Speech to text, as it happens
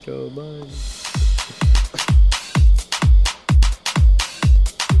Joe Biden.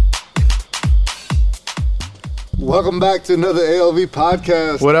 Welcome back to another ALV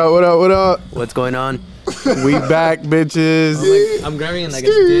podcast. What up, what up, what up? What's going on? We back, bitches. I'm grabbing it like a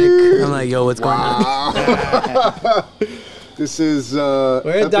dick. I'm like, yo, what's going on? Wow. This is We're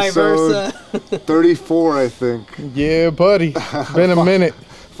episode diverse. 34, I think. Yeah, buddy. It's been a minute.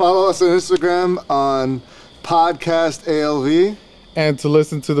 Follow us on Instagram on podcast ALV. And to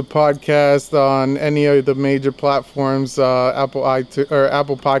listen to the podcast on any of the major platforms, Apple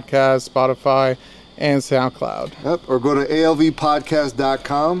Podcasts, Spotify, and SoundCloud. Yep. Or go to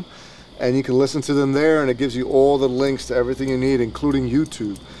alvpodcast.com and you can listen to them there, and it gives you all the links to everything you need, including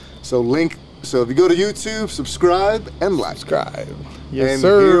YouTube. So if you go to YouTube, subscribe and like. Subscribe. Yes, and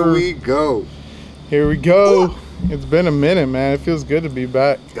sir. here we go. Here we go. It's been a minute, man. It feels good to be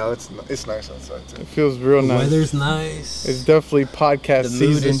back. Yeah, it's nice outside too. It feels real nice. Weather's nice. It's definitely podcast the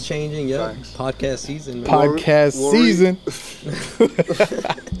mood season. is changing. Yep. Thanks. Podcast season. Man. Podcast season.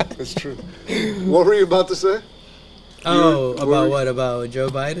 It's true. What were you about to say? Oh, about what? About Joe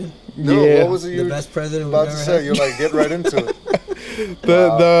Biden? No, Yeah. what was it you The were best president we've about to ever say? had? You're like, get right into it.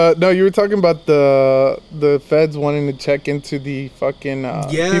 No, you were talking about the feds wanting to check into the fucking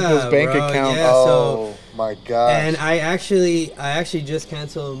people's bank bro, account. yeah. Oh my god. And I actually just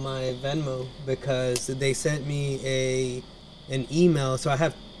canceled my Venmo because they sent me an email. So I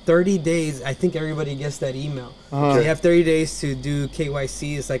have 30 days. I think everybody gets that email. Uh-huh. So you have 30 days to do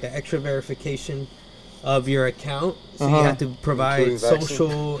KYC. It's like an extra verification of your account. So you have to provide Including vaccine.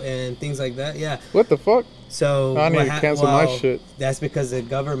 social and things like that. Yeah. What the fuck? So I need what to cancel my shit. That's because the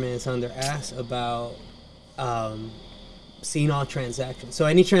government is on their ass about seeing all transactions. So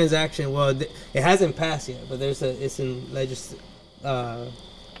any transaction, it hasn't passed yet, but it's in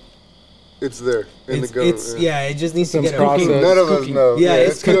It's there in the government. it just needs to Some get process. approved. None of us know. Yeah,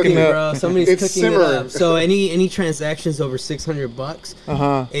 it's cooking, up. bro. Somebody's It's cooking simmering. it up. So any transactions over $600,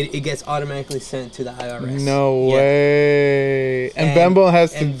 Uh-huh. it gets automatically sent to the IRS. No Yeah. way. And Venmo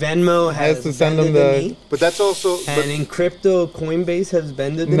has to. And Venmo has to send them vended the- me. But that's also. And in crypto, Coinbase has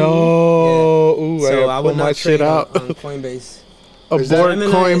vended me. No. Yeah. Ooh, So I I gotta would pull my not shit trade out. on Coinbase. Is that- Abort Gemini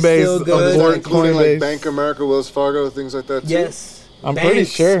is still Coinbase. good. Abort including like Coinbase. Bank of America, Wells Fargo, things like that too? Yes. I'm pretty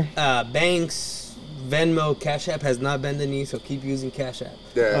sure. Banks, Venmo, Cash App has not been the need, so keep using Cash App.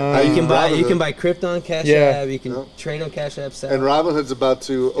 Yeah. You can Robinhood. buy crypto on Cash Yeah. App. You can Yep. trade on Cash App. Sell. And Robinhood's about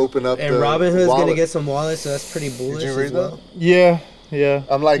to open up. And the Robinhood's wallet. gonna get some wallets, so that's pretty bullish. Did you as read well. Yeah.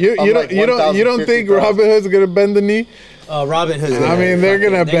 I'm like, You don't think 1,050,000. Robinhood's gonna bend the knee? Oh, Robinhood's. I mean, they're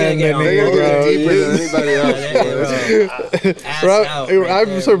gonna bend the knee, They're gonna bro. get deeper than anybody else.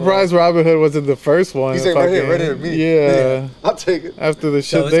 I'm surprised Robinhood wasn't the first one. He's saying right here, me. Yeah. I'll take it. After the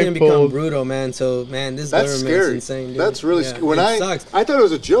So shit it's they gonna become pulled. brutal, man. So man, this That's government's scary. insane. Dude. That's really Yeah, scary. When it sucks. I thought it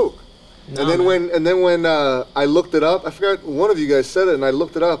was a joke. No, And then when I looked it up, I forgot one of you guys said it, and I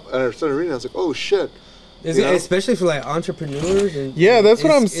looked it up and I started reading. I was like, oh shit. It's- You know? especially for like entrepreneurs and Yeah, that's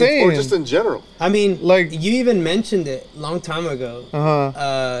what I'm it's- saying. Or just in general. I mean, Like- you even mentioned it a long time ago.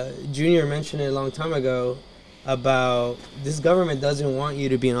 Uh-huh. Junior mentioned it a long time ago about this government doesn't want you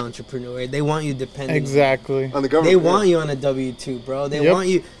to be an entrepreneur. They want you dependent. Exactly. On the They government. want you on a W-2, bro. They Yep. want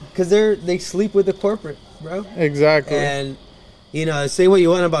you because they sleep with the corporate, bro. Exactly. And say what you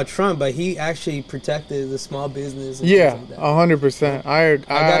want about Trump, but he actually protected the small business. And Yeah, things like that. 100%. I I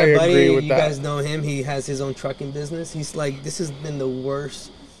got a buddy. agree with You that. guys know him. He has his own trucking business. He's like, this has been the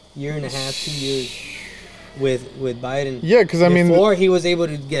worst year and a half, 2 years with Biden. Yeah, 'cause I mean- before he was able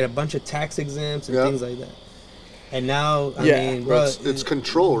to get a bunch of tax exempts and Yeah. things like that. And now, I Yeah. mean, Well, bro, it's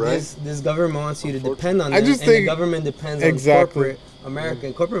control, right? This government wants you to depend on I them, just and the think- government depends Exactly. on corporate America.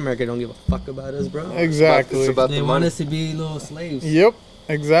 And corporate America don't give a fuck about us, bro. Exactly. It's about They the want money. us to be little slaves. Yep,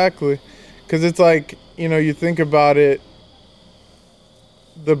 exactly. Because it's like, you think about it,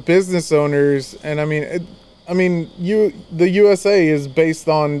 the business owners, and the USA is based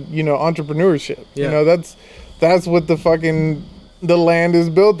on, entrepreneurship. Yeah. That's what the land is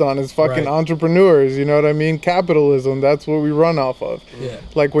built on, is fucking Right. entrepreneurs, you know what I mean? Capitalism, that's what we run off of. Yeah.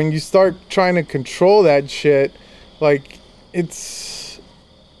 Like, when you start trying to control that shit, like, it's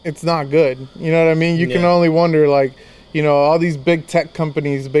not good. You know what I mean? You can Yeah. only wonder, like, all these big tech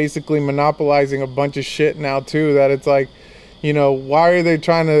companies basically monopolizing a bunch of shit now too, that it's like, why are they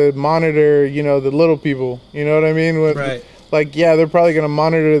trying to monitor, the little people? You know what I mean? Right. Like, yeah, they're probably going to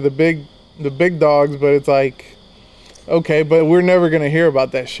monitor the big dogs, but it's like, okay, but we're never going to hear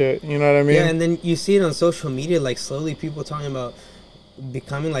about that shit. You know what I mean? Yeah, and then you see it on social media, like slowly people talking about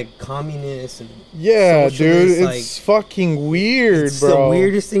becoming like communist and Yeah, dude, socialist, it's fucking weird, it's bro. the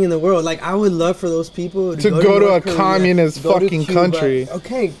weirdest thing in the world. Like, I would love for those people To go to North a Korea, communist go to fucking Cuba. country.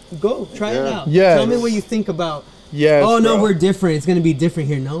 Okay, go try it out. Yes. Tell me what you think about. Yes, Oh no, bro. we're different. It's gonna be different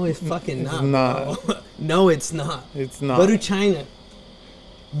here. No, it's fucking not. not. Bro. No, it's not. It's not. Go to China.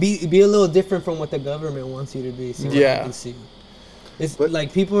 Be a little different from what the government wants you to be. See what Yeah. happens to you. It's But-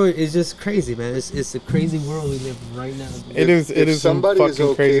 like people are. It's just crazy, man. It's a crazy world we live in right now. Dude. It is. It If is some somebody is fucking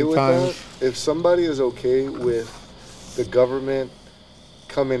okay crazy with times. that, if somebody is okay with the government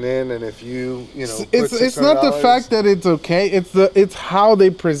coming in, and if you know, It's not the fact that it's okay. It's how they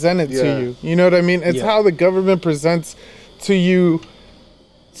present it Yeah. to you. You know what I mean? It's Yeah. how the government presents to you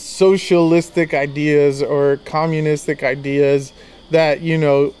socialistic ideas or communistic ideas that, you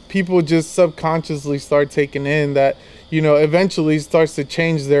know, people just subconsciously start taking in, that, you know, eventually starts to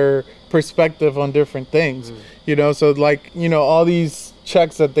change their perspective on different things. You know, so like, you know, all these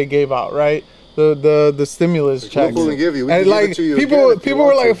checks that they gave out, right? The stimulus checks. We'll give you. We And can give like it to you people again if you people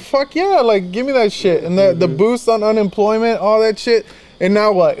were want like, to. fuck yeah, like give me that shit. And the boost on unemployment, all that shit. And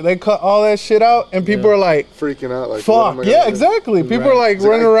now what? They cut all that shit out, and people Yeah. are like, Freaking out, like, what am fuck I gonna yeah, do? exactly. People are Right. like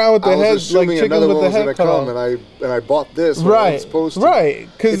running around with I their was heads like assuming chickens another with one their was head gonna cut come, off. and I bought this when I Right, was supposed to. right,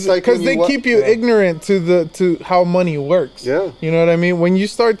 because It's like when they you wa- keep you yeah. ignorant to how money works. Yeah. You know what I mean? When you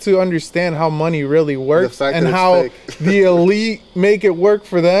start to understand how money really works fact and that it's how fake. the elite make it work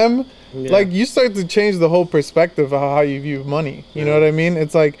for them, Yeah. like you start to change the whole perspective of how you view money. You know what I mean?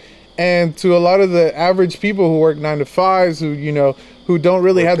 It's like, and to a lot of the average people who work 9 to 5s, who, you know, who don't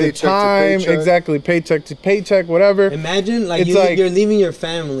really Or have the paycheck to time, paycheck. exactly, paycheck to paycheck, whatever, Imagine like It's you, like- you're leaving your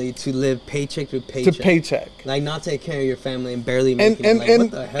family to live paycheck to paycheck. to paycheck. Like not take care of your family and barely and making and like, and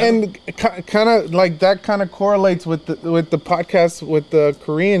what the hell? and kind of like that kind of correlates with the podcast with the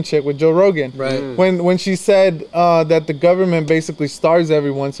Korean chick with Joe Rogan, Right. When she said that the government basically starves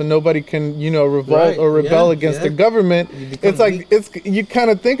everyone, so nobody can, you know, revolt Right, or rebel yeah, against yeah. the government. You become It's like weak. it's you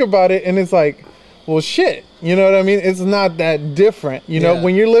kind of think about it, and it's like, well, shit, you know what I mean? It's not that different, you know, Yeah.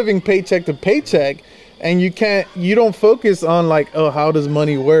 when you're living paycheck to paycheck. And you don't focus on like, oh, how does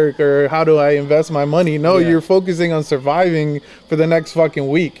money work or how do I invest my money? No, Yeah. you're focusing on surviving for the next fucking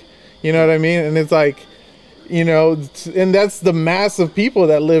week. You know what I mean? And it's like, you know, and that's the mass of people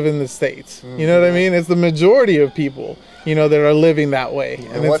that live in the States. You know what I mean? It's the majority of people, you know, that are living that way.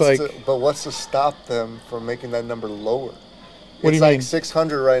 And it's like, but what's to stop them from making that number lower? What do It's you like mean?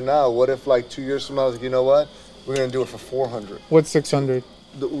 600 right now. What if like 2 years from now, like, you know what? We're gonna do it for 400. what's 600?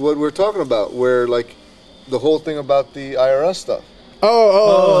 What we're talking about, where like the whole thing about the IRS stuff.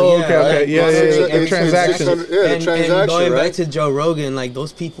 Oh, yeah, okay, right. okay. Yeah, It's- yeah, it's- yeah. it's- Transactions. 600 yeah, the and transaction, going right? back to Joe Rogan, like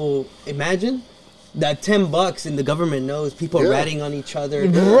those people, imagine that $10 and the government knows people Yeah. ratting on each other.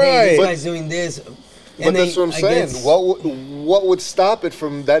 Right. Hey, this But- guy's doing this. But that's what I'm I saying. guess- What would stop it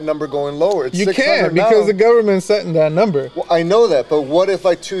from that number going lower? It's You 600 can't now. because the government's setting that number. Well, I know that, but what if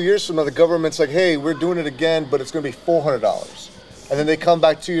like 2 years from now the government's like, hey, we're doing it again, but it's going to be $400, and then they come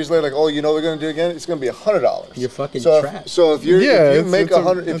back 2 years later like, oh, you know what we're going to do again? It's going to be $100. You're fucking so trapped. So if you're Yeah, if you it's- make it's a-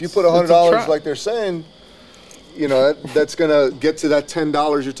 100, if you it's- put it's a $100 trap. like they're saying, you know that's going to get to that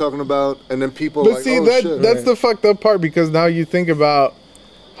 $10 you're talking about, and then people But like, see, oh that shit. that's the fucked up part, because now you think about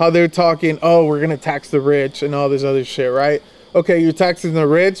how they're talking, oh, we're gonna tax the rich and all this other shit, right? Okay, you're taxing the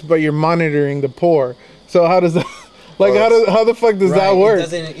rich, but you're monitoring the poor. So how does that, like, Well, how the fuck does that Right, work? It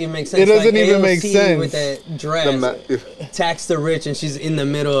doesn't even make sense. It doesn't Like even make AOC sense. With that dress, The ma- tax the rich, and she's in the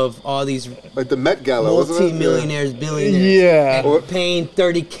middle of all these like the Met Gala, wasn't it? multi-millionaires, billionaires, Yeah. and paying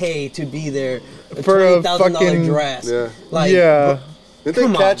 $30K to be there For a $20,000 fucking- dress. Yeah. Like, Yeah, Didn't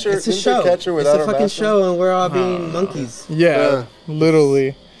come they on, catch her? it's a Didn't show. they catch her It's without a her fucking mask on? show, and we're all being monkeys. yeah,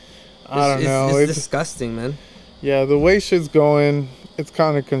 literally. I don't know. It's It's disgusting, man. yeah, the way shit's going, it's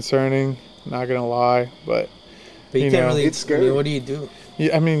kind of concerning. Not gonna lie, but But you, You can't know. really. It's scary. I mean, what do you do?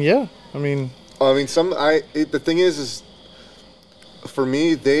 yeah, I mean, I mean, the thing is for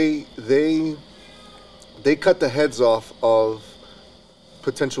me, they cut the heads off of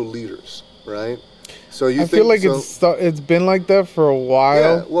potential leaders, right? So you I think feel like so, it's been like that for a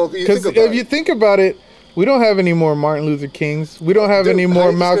while. Yeah, well, you because think about if you it. think about it, we don't have any more Martin Luther Kings. We don't have Dude, any how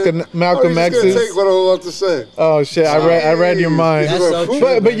more you just Malcolm gonna- Malcolm how you just gonna X's. take what I'm about to say. Oh shit! I read your mind. That's so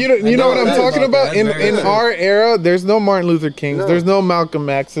true. But you know I what I'm never talking thought about. that. In That's very true. our era, there's no Martin Luther Kings. No. There's no Malcolm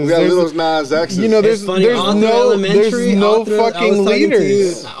X's. We got There's little Nas X's. you know, It's there's funny. there's all through no elementary, no all through, I was fucking talking to you,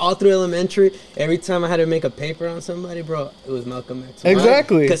 leaders. all through elementary, every time I had to make a paper on somebody, bro, it was Malcolm X.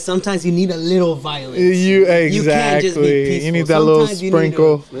 Exactly. Because sometimes you need a little violence. You You can't just be exactly. peaceful. You need that little Sometimes you need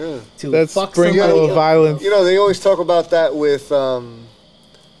sprinkle. Yeah. to That fuck sprinkle somebody of up. violence. You know, they always talk about that with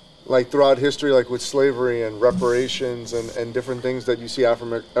like throughout history, like with slavery and reparations and different things that you see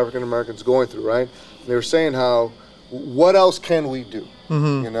African Americans going through, right? They were saying how, what else can we do?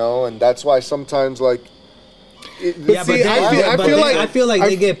 You know, and that's why sometimes like. I feel like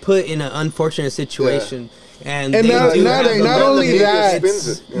they get put in an unfortunate situation, and not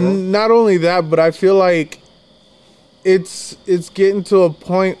only that, but I feel like it's getting to a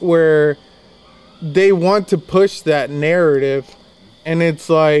point where they want to push that narrative, and it's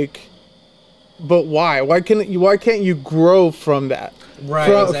like, but why? Why can't you grow from that?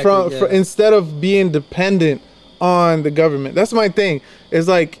 Right. From instead of being dependent on the government. That's my thing. It's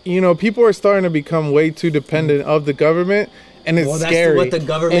like, you know, people are starting to become way too dependent of the government, and it's scary. That's what the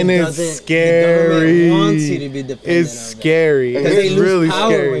government doesn't. It's scary. The government wants you to be dependent. It's scary. Because they lose really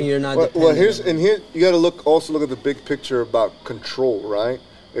power scary. when you're not dependent. Well, here you got to also look at the big picture about control, right?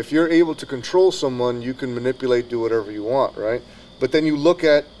 If you're able to control someone, you can manipulate, do whatever you want, right? But then you look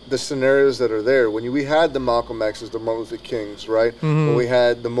at the scenarios that are there. When we had the Malcolm X's, the Martin Luther Kings, right? When we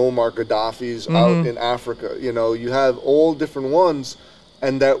had the Muammar Gaddafis out in Africa, you know, you have all different ones,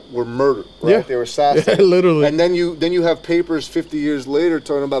 and that were murdered, right? Yeah. They were assassinated. Yeah, literally. And then you have papers 50 years later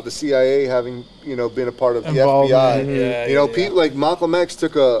talking about the CIA having, you know, been a part of the FBI. You know, people like Malcolm X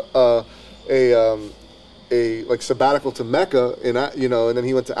took a like sabbatical to Mecca, you know, and then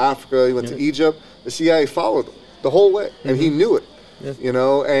he went to Africa, he went to Egypt. The CIA followed him the whole way, and he knew it. You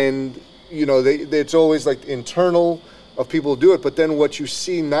know, and you know, it's always like internal of people who do it, but then what you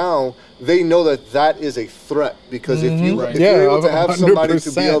see now, they know that is a threat, because if you're able to have somebody 100%.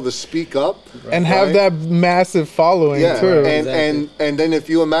 To be able to speak up and have that massive following too, and then if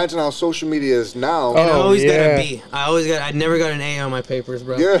you imagine how social media is now, and I always got a B. I never got an A on my papers,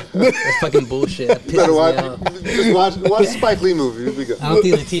 bro. Yeah, that's fucking bullshit. That pisses me off. Just watch Spike Lee movie. You'll be good. I don't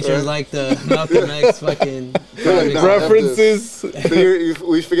think the teachers like the Malcolm X fucking references.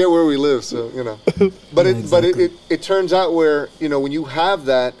 We forget where we live, so you know. But it turns out where, you know, when you have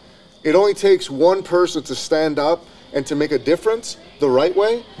that, it only takes one person to stand up and to make a difference the right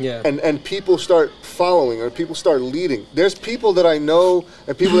way, and people start following, or people start leading. There's people that I know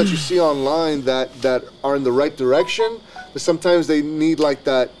and people that you see online that are in the right direction, but sometimes they need like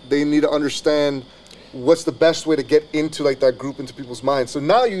that. They need to understand what's the best way to get into like that group, into people's minds. So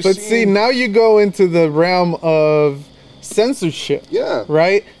now now you go into the realm of censorship,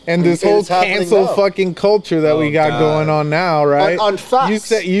 right? And this whole cancel fucking culture that we got going on now, right? On facts.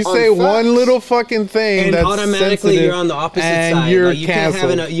 You say one little fucking thing, and that's automatically you're on the opposite and side. You're like, you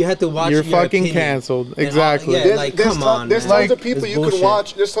canceled. You have to watch. You're fucking opinion. canceled. Exactly. Come on. There's tons of people you can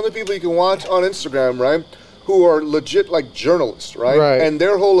watch. There's tons of people you can watch on Instagram, right? Who are legit like journalists, right? And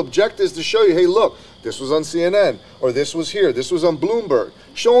their whole objective is to show you, hey, look, this was on CNN, or this was here, this was on Bloomberg,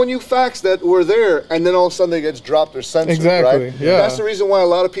 showing you facts that were there, and then all of a sudden it gets dropped or censored, right? Yeah. That's the reason why a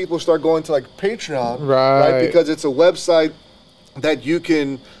lot of people start going to like Patreon, right? Because it's a website that you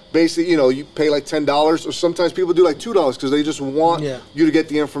can basically, you know, you pay like $10, or sometimes people do like $2 because they just want you to get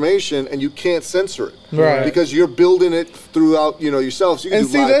the information, and you can't censor it, right? Because you're building it throughout, you know, yourself. So you can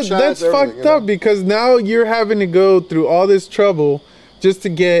do live chats, that's fucked up, because now you're having to go through all this trouble just to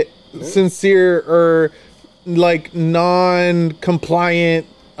get sincere or like non-compliant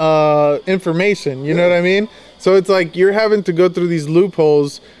information, you know what I mean? So it's like you're having to go through these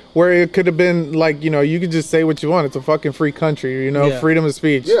loopholes where it could have been like, you know, you could just say what you want. It's a fucking free country, you know, freedom of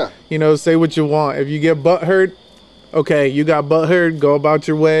speech. You know, say what you want. If you get butthurt, okay, you got butthurt, go about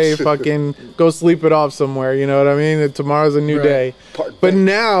your way, fucking go sleep it off somewhere, you know what I mean? And tomorrow's a new day. But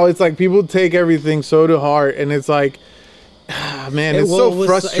now it's like people take everything so to heart, and it's like, man, it's so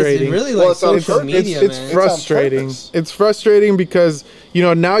frustrating. It's really like social media, it's frustrating. It's frustrating because, you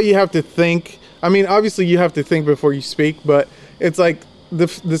know, now you have to think. I mean, obviously you have to think before you speak, but it's like the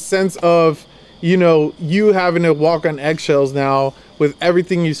sense of, you know, you having to walk on eggshells now with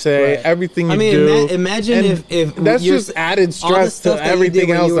everything you say, everything you do. Imagine if that's just added stress to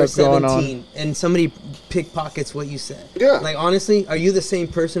everything else that's going on. And somebody pickpockets what you said. Yeah. Like, honestly, are you the same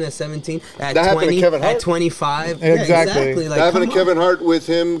person at 17, at that 20, to Kevin Hart. at 25? Exactly. Like, that happened to Kevin Hart with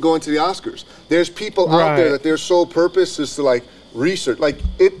him going to the Oscars. There's people out there that their sole purpose is to like research. Like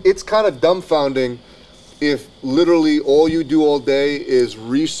it's kind of dumbfounding if literally all you do all day is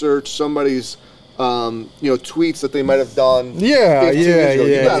research somebody's tweets that they might have done 15 years ago.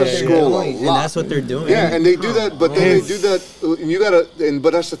 You gotta scroll a lot. And that's what they're doing. Yeah, and they do that, but then they do that, and you gotta,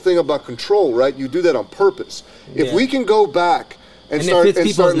 but that's the thing about control, right? You do that on purpose. If we can go back and start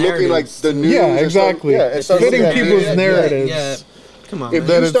looking like the news. Yeah, exactly. And start fitting people's narratives. Come on, if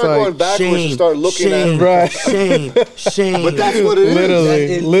man. you start It's like going backwards and start looking shame, at Right. shame. but that's what it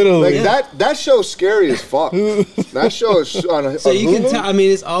is. Literally. Like that show's scary as fuck. That show is on So you can Hulu? tell. I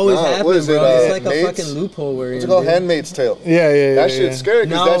mean, it's always Nah, what happening, is it, bro. It's like a Maids? fucking loophole we're What's in. it called? dude. Handmaid's Tale. Yeah. That shit's scary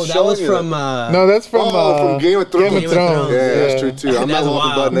because No, that's that showing was you from. that. No, that's from from Game of Thrones. Game of Thrones. Yeah, that's true too. I'm not That's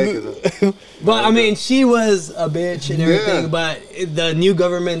walking butt wild. naked. Though. But I mean, she was a bitch and everything. Yeah. But the new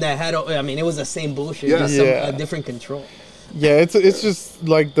government that had, I mean, it was the same bullshit, Yeah. just Yeah. a different control. Yeah, it's just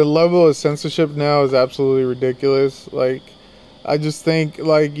like the level of censorship now is absolutely ridiculous. Like, I just think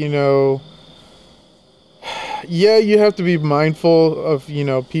like, you know, yeah, you have to be mindful of, you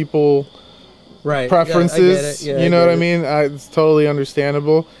know, people Right. preferences. Yeah, I get it. Yeah, you know what I get it. mean? It's totally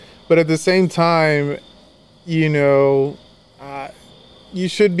understandable. But at the same time, you know, you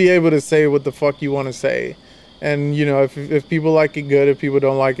should be able to say what the fuck you want to say. And, you know, if people like it, good. If people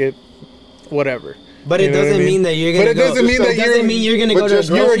don't like it, whatever. But You it know what I doesn't mean? mean that you're But gonna it go. doesn't mean that it doesn't mean you're gonna but go to the just-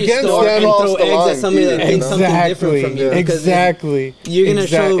 you're grocery against store them. and Cross throw the eggs line, at somebody that yeah. thinks something different from you. Because Exactly. you're gonna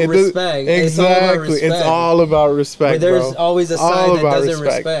show It does- respect. It's all about Exactly. It's respect. all about respect, But there's bro. always a All side that about doesn't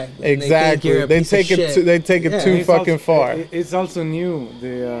respect. And Exactly. They, think you're a piece of take it. shit. They take it Yeah. too It's fucking also- far. It's also new.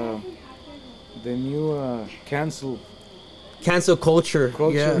 The new cancel Cancel culture.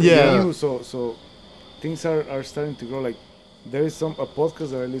 culture. Yeah. Yeah. New, so things are starting to grow. Like there is a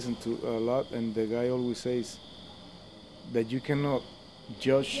podcast that I listen to a lot, and the guy always says that you cannot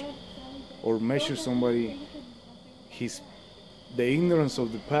judge or measure somebody the ignorance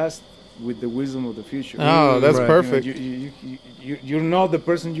of the past with the wisdom of the future. Oh, that's Right. perfect. You're not the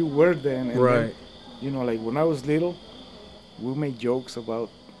person you were then. And Right. then, you know, like when I was little, we made jokes about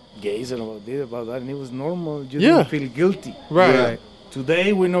gays and about this, about that, and it was normal. You Yeah. didn't feel guilty. Right. Right.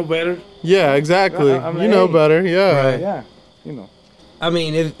 Today we know better. Yeah, exactly. I'm You like, know hey. better. Yeah. Right. Yeah, you know. I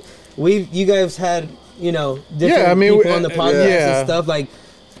mean, if you guys had, you know, different Yeah, I mean, people on the podcast yeah. and stuff, like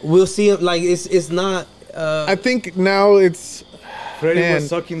we'll see it. Like it's not. I think now it's. Freddie Man. was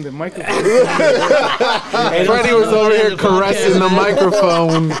sucking the microphone. Hey, don't Freddie talk was about over it here on caressing the podcast,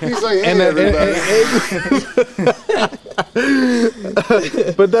 man. microphone. He's like, hey, And- everybody.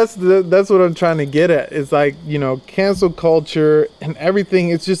 But that's what I'm trying to get at. It's like, you know, cancel culture and everything.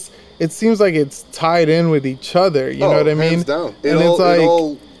 It's just, it seems like it's tied in with each other. You know what I mean? Hands down. It And all, it's like, it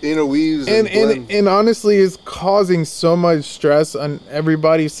all interweaves and, blends. and honestly, it's causing so much stress on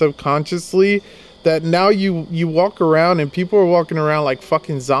everybody subconsciously that now you walk around and people are walking around like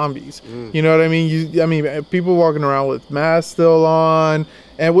fucking zombies. You know what I mean? I mean, people walking around with masks still on,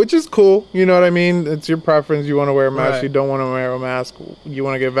 and which is cool. You know what I mean? It's your preference. You want to wear a mask. Right. You don't want to wear a mask. You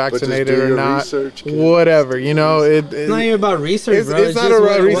want to get just vaccinated do or your not? research, kid. Whatever. You know, It's not even about research, It's- bro. it's not just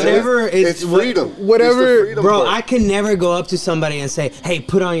about research. Whatever. It's freedom. whatever- It's the freedom Bro, part. I can never go up to somebody and say, "Hey,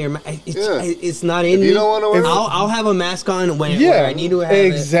 put on your mask." Yeah. It's not in If me. you don't wanna wear it- I'll have a mask on when Yeah, I need to have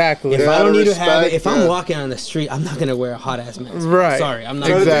exactly. it. If Yeah, I don't out of need to have it, respect, if I'm yeah. walking on the street, I'm not gonna wear a hot ass mask. Right. Sorry, I'm not.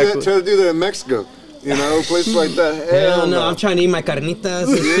 Try, Exactly. try to do that in Mexico. You know, places like that. Hell no, I'm trying to eat my carnitas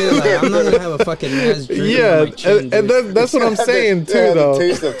and shit. Like, I'm not gonna have a fucking mask drip Yeah, on my chin, and dude. that's what I'm saying too, The though.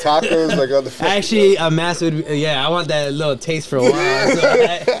 taste of tacos, like on the Actually, a mask would be, yeah, I want that little taste for a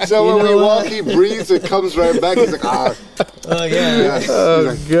while. So you when we know walk, what? he breathes, it comes right back. He's like, ah, Oh, yeah. yes. Oh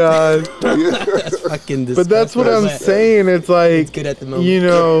He's God. That's fucking disgusting. But that's what I'm But saying. It's like, It's good at the moment. you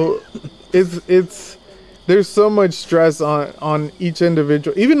know, it's there's so much stress on each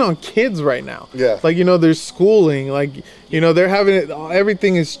individual, even on kids right now. Yeah. Like, you know, there's schooling, like, you know, they're having it,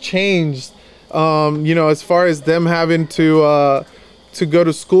 everything has changed. You know, as far as them having to go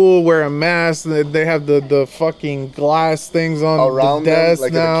to school, wear a mask, they have the fucking glass things on Around the them, desk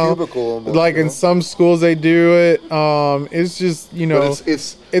like in a now. cubicle almost, like you in know? some schools they do it. It's just, you know, But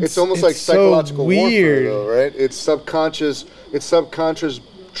it's almost like it's so psychological weird. warfare, though, right? It's subconscious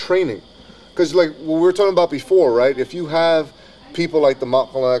training. Because like what we were talking about before, right? If you have people like the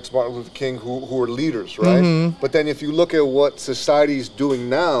Malcolm X, Martin Luther King, who are leaders, right? Mm-hmm. But then if you look at what society's doing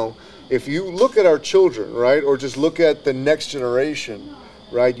now, if you look at our children, right, or just look at the next generation,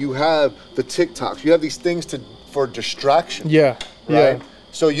 right? You have the TikToks, you have these things for distraction. Yeah, Right. yeah.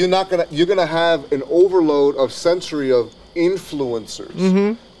 So you're gonna have an overload of sensory of influencers.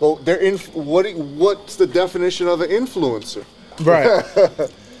 Mm-hmm. Well, what's the definition of an influencer? Right.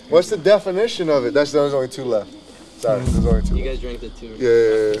 What's the definition of it? There's only two left. Sorry, there's only two. You left. guys drank it too.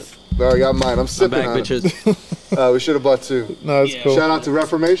 Yeah. No, I got mine. I'm I'm sipping back, on it. bitches. We should have bought two. No, it's Yeah. cool. Shout out to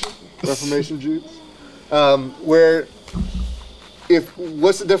Reformation Jews. Where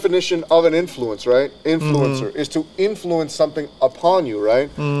what's the definition of an influence, right? Influencer is to influence something upon you, right?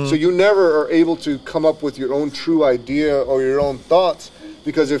 So you never are able to come up with your own true idea or your own thoughts,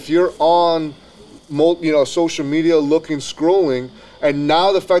 because if you're on social media looking, scrolling, and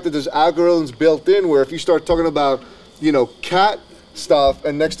now the fact that there's algorithms built in where if you start talking about, cat stuff,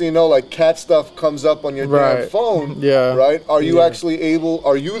 and next thing you know, like cat stuff comes up on your damn phone. Yeah. Right? Are you actually able?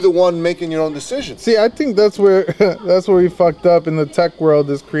 Are you the one making your own decisions? See, I think that's where we fucked up in the tech world,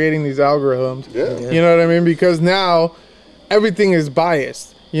 is creating these algorithms. Yeah. You know what I mean? Because now everything is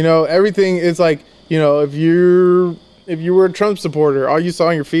biased. Everything is like, if you were a Trump supporter, all you saw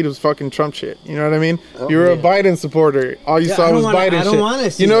on your feed was fucking Trump shit. You know what I mean? You were a Biden supporter, all you saw was Biden shit. I don't want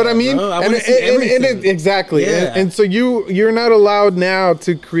to see. You know what I mean? Exactly. Yeah. And so you're not allowed now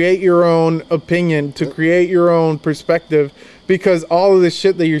to create your own opinion, to create your own perspective, because all of this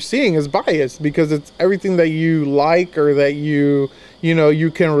shit that you're seeing is biased, because it's everything that you like or that you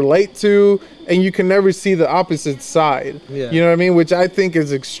can relate to, and you can never see the opposite side. Yeah. You know what I mean? Which I think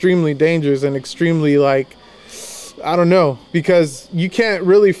is extremely dangerous and extremely, like, I don't know, because you can't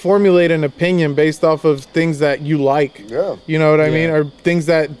really formulate an opinion based off of things that you like. Yeah. You know what I mean? Or things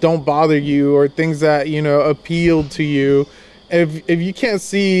that don't bother you, or things that, appeal to you. If you can't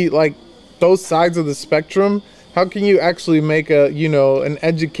see, like, those sides of the spectrum, how can you actually make an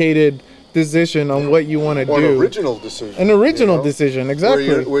educated decision on what you want to do? An original decision. An original decision,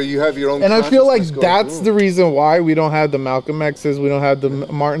 exactly. Where you have your own. And I feel like that's the reason why we don't have the Malcolm X's, we don't have the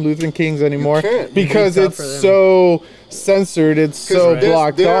Martin Luther Kings anymore, because it's so censored, it's so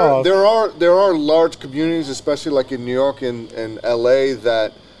blocked off. There are large communities, especially like in New York and LA,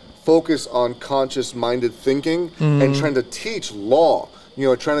 that focus on conscious-minded thinking and trying to teach law.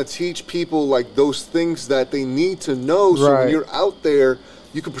 Trying to teach people like those things that they need to know, so when you're out there,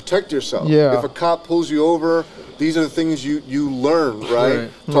 you can protect yourself. Yeah. If a cop pulls you over, these are the things you learn, right?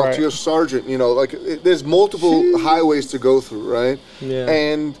 Talk to your sergeant. There's multiple highways to go through, right?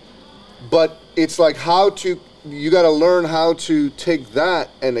 Yeah. But it's like you got to learn how to take that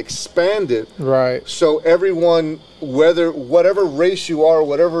and expand it. Right. So everyone, whatever race you are,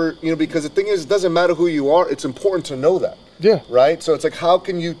 whatever, because the thing is, it doesn't matter who you are. It's important to know that. Yeah. Right. So it's like, how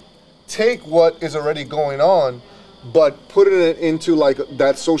can you take what is already going on, but put it into like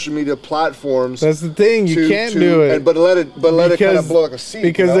that social media platforms? That's the thing. You can't do it. But let it kind of blow like a seed.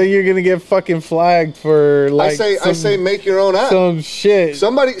 Because then you're gonna get fucking flagged for like. I say make your own app. Some shit.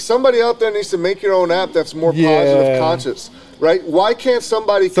 Somebody out there needs to make your own app that's more positive conscious. Right? Why can't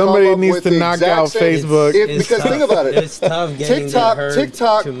somebody come up needs with to the knock exact out same, Facebook? Because think about it. It's tough getting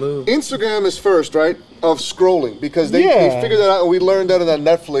TikTok, to move. Instagram is first, right? Of scrolling, because they figured that out, and we learned that in that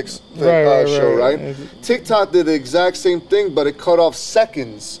Netflix show, right? TikTok did the exact same thing, but it cut off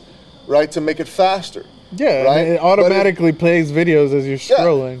seconds, right, to make it faster. Yeah, right. It automatically plays videos as you're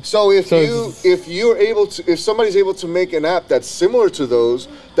scrolling. Yeah. So if somebody's able to make an app that's similar to those,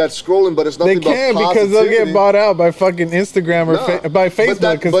 that's scrolling, but it's nothing but positivity. They can, because they'll get bought out by fucking Instagram or by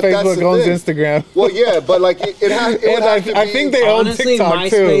Facebook, because Facebook owns Instagram. Well, yeah, but like it has. I think they own TikTok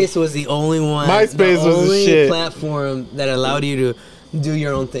too. MySpace was the only one. MySpace was the shit. Platform that allowed you to do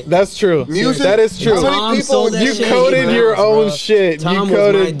your own thing. That's true. Music. That is true. You coded your own shit. Tom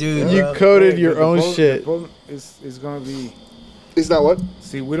was my dude. You coded your own shit. The problem is gonna be. Is that what?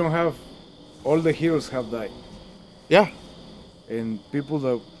 See, we don't have. All the heroes have died. Yeah. And people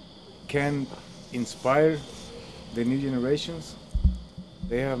that can inspire the new generations,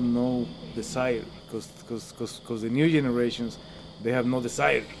 they have no desire, because the new generations, they have no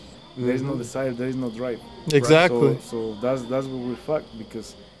desire. There is no desire. There is no drive. Exactly. Right? So that's where we're fucked,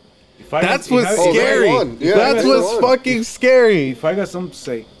 because that's what's scary. That's what's fucking scary. If I got something to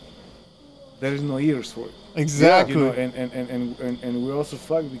say, there is no ears for it. Exactly. And we're also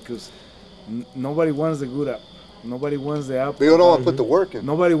fucked because nobody wants the good app. Nobody wants the app. They don't want to put the work in.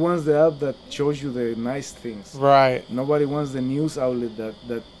 Nobody wants the app that shows you the nice things. Right. Nobody wants the news outlet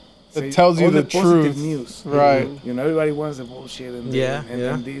that tells you the truth. News. Right. Everybody wants the bullshit and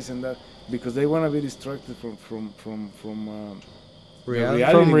this and that, because they want to be distracted from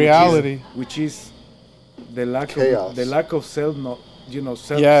reality, which is the lack chaos. The lack of self knowledge.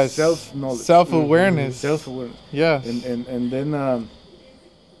 Self-knowledge, self-awareness. Self-awareness. Yeah. And then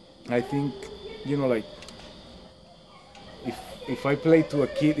I think, like, if I play to a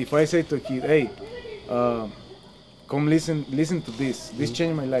kid, if I say to a kid, hey, come listen to this. This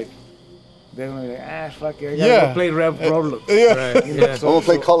changed my life. They're gonna be like, fuck it, I gotta go play Roblox. Right. So, I'm gonna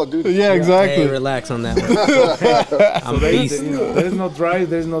play Call of Duty. Yeah, exactly. Hey, relax on that one. I'm beast. There's no drive.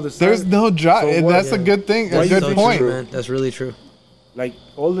 There's no desire. There's no drive, and that's a good thing. That's a good so point. True, man. That's really true. Like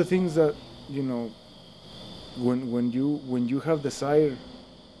all the things that when you have desire,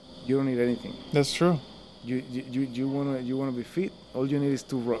 you don't need anything. That's true. You wanna be fit. All you need is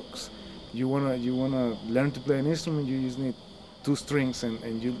 2 rocks. You wanna learn to play an instrument. You just need two strings and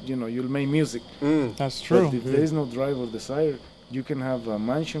you know you'll make music. That's true. But if there is no drive or desire, you can have a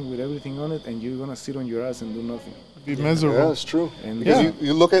mansion with everything on it, and you're gonna sit on your ass and do nothing. Be Yeah, miserable. it's true. And Because Yeah.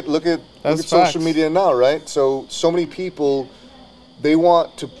 you look at That's social facts. media now, right? So many people, they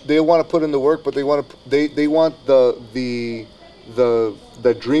want to put in the work, but they want the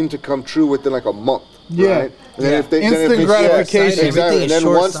dream to come true within like a month. Yeah. Right? And then Yeah. Instant gratification. exactly. Everything And is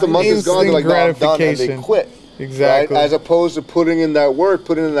then once the month is gone, they're like, no, I'm done, and they gratification. quit. Exactly. Right? As opposed to putting in that work,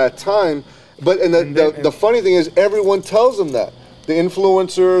 putting in that time. But the funny thing is, everyone tells them that. The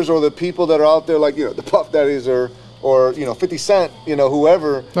influencers or the people that are out there, like, you know, the Puff Daddies or you know, 50 Cent, you know,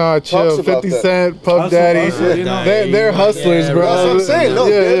 whoever. Oh, talks chill. about 50 that. Cent, Puff Also- Daddy. also, you know, They're hustlers, Yeah, bro. That's what I'm saying. No,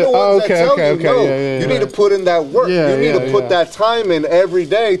 they're the ones Oh, that tell you, no, you need to put in that work. Yeah, you need to yeah, put yeah. that time in every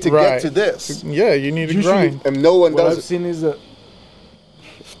day to Right. get to this. Yeah, you need to Usually- grind. And no one what does I've it. seen is that.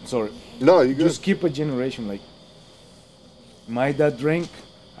 Sorry. No, you You just skip a generation. Like my dad drank.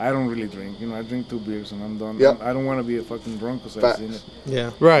 I don't really drink. You know, I drink 2 beers and I'm done. Yeah. I don't want to be a fucking drunk because I've Facts. seen it.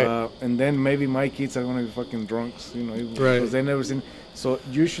 Yeah. Right. And then maybe my kids are gonna be fucking drunks. You know, Right. because they never seen. So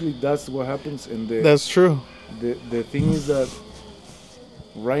usually that's what happens. And That's true. the thing is that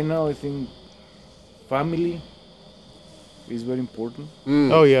right now I think family is very important.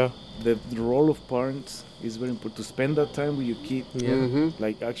 Oh, yeah. The role of parents is very important. To spend that time with your kid, Yeah.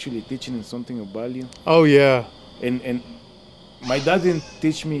 like actually teaching them something of value. Oh, yeah. And my dad didn't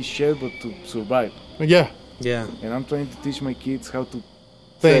teach me shit but to survive. Yeah. Yeah. And I'm trying to teach my kids how to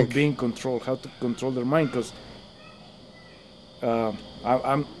Think. be in control, how to control their mind. Because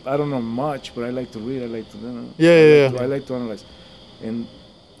I don't know much, but I like to read. I like to Yeah. I like to analyze. And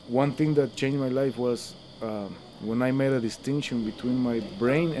one thing that changed my life was when I made a distinction between my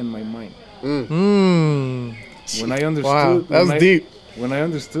brain and my mind. Mm. When I understood, Wow. That's deep. When I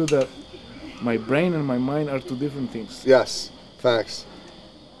understood that my brain and my mind are two different things. yes, facts.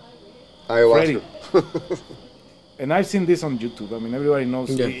 Ayahuasca. And I've seen this on YouTube. I mean, everybody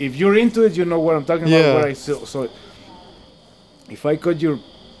knows. Yeah. If you're into it, you know what I'm talking Yeah. about. What I saw it. If I cut your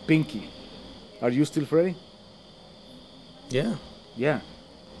pinky, are you still Freddy? Yeah. Yeah.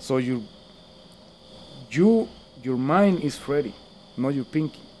 So your mind is Freddy, not your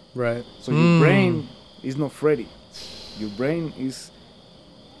pinky. Right. So your brain is not Freddy. Your brain is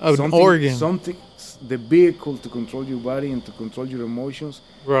An organ. something, the vehicle to control your body and to control your emotions.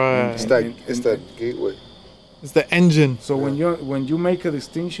 Right. It's that gateway. It's the engine. So when you make a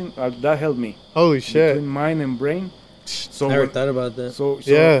distinction, that helped me Holy shit. between mind and brain. So Never when- thought about that. so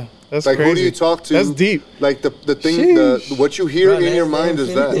Yeah. That's Like, crazy. who do you talk to? That's deep. Like the thing, Sheesh. what you hear Bro, in your let mind him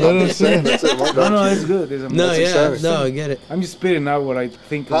is that. finish. Let him finish. That's it. my No, God. it's good. No, That's yeah. exciting. No, I get it. I'm just spitting out what I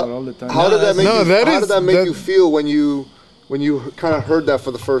think about all the time. How did that make No, you? that How is- did that make that- you feel when you kind of heard that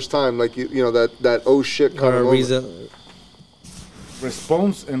for the first time? Like you know that oh shit kind Or of a moment. reason.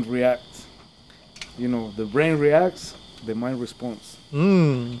 Response and react. You know, the brain reacts, the mind responds.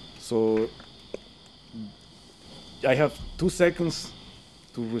 Mm. So I have 2 seconds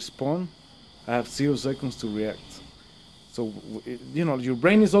to respond. I have 0 seconds to react. So you know, your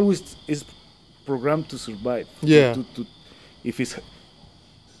brain is always programmed to survive. Yeah.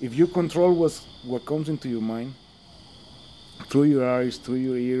 If you control what comes into your mind through your eyes, through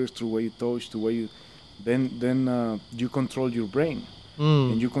your ears, through what you touch, to what you, then you control your brain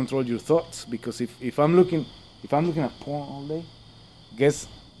and you control your thoughts. Because if I'm looking at porn all day, guess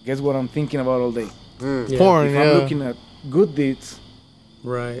what I'm thinking about all day. Yeah. Porn, If yeah. I'm looking at good deeds,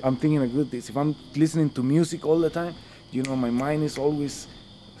 Right. I'm thinking of good deeds. If I'm listening to music all the time, you know, my mind is always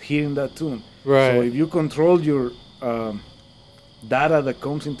hearing that tune. Right. So if you control your data that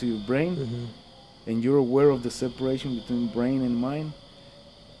comes into your brain, and you're aware of the separation between brain and mind,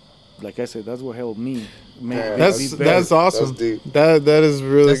 like I said, that's what helped me. Yeah. That's be better. that's awesome. That's deep. That is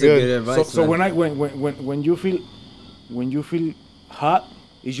really That's a good. good advice. So man. when you feel hot,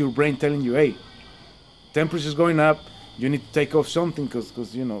 is your brain telling you, hey, temperature's going up. You need to take off something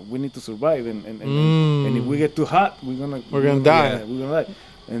because you know we need to survive, and if we get too hot, we're gonna die. Yeah, we're gonna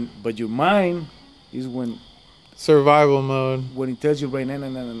die. But your mind is when Survival mode. it tells your brain,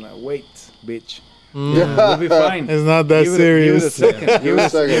 no, wait, bitch, Yeah. we'll be fine. It's not that Give serious. it a second. Give it a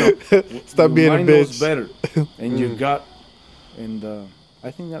second. Stop your being a mind knows bitch. better, and your gut, and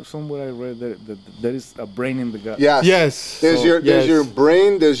I think that's somewhere I read that there is a brain in the gut. Yes. Yes. There's So- there's your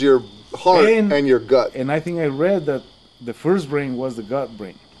brain, there's your heart, And- and your gut. And I think I read that the first brain was the gut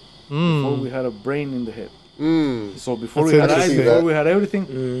brain. Before we had a brain in the head. Mm. So before That's we had eyes, interesting. before we had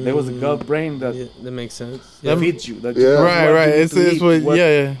everything, there was a gut brain that Yeah, that makes sense. feeds you. That Yeah. knows Right, what right. you need It's to eat, what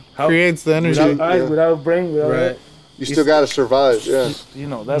how- creates the energy. Without eyes, Yeah. without brain, without Right. You still gotta survive. Yeah. you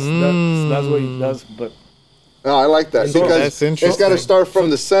know, that's what it does. But Oh, I like that So because that's it's got to interesting. start from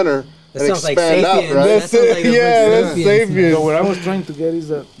the center That and sounds like expand out, Sapiens. right? That That's sounds it. like a bunch Yeah, of that's Sapiens. Sapiens. So what I was trying to get is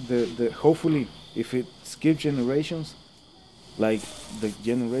that the hopefully if it skips generations, like the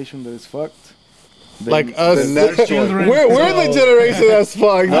generation that is fucked, then Like us. the next children. We're the generation that's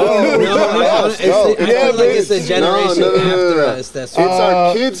fucked. No, No, I feel like it's the generation No. after us. That's It's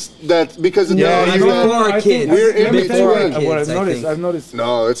our kids that because of yeah, the you're that- before our kids. We're in Before our between. What kids, I've I noticed, think. I've noticed.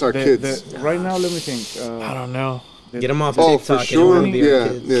 No, it's our kids. Right now, let me think. I don't know. Get them off Oh, TikTok. for sure.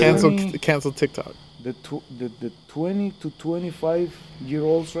 Yeah. Cancel TikTok. The 20 to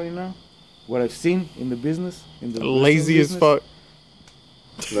 25-year-olds right now, what I've seen in the business, in the Lazy as business, fuck.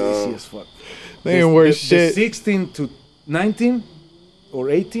 lazy No. as fuck. They ain't worth The shit. 16 to 19 or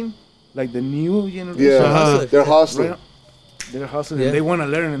 18, like the new generation. Yeah, Uh-huh. they're Right hustling. now, they're hustling. Yeah. And they want to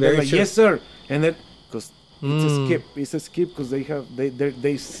learn, and Very they're like, true. "Yes, sir." And then, because it's a Mm. skip. It's a skip because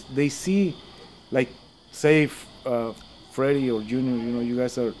they see, like, say, Freddie or Junior. You know, you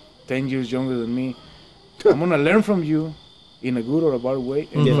guys are 10 years younger than me. I'm gonna learn from you, in a good or a bad way.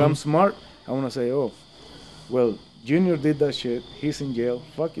 And if I'm smart, I wanna say, "Oh, well, Junior did that shit. He's in jail.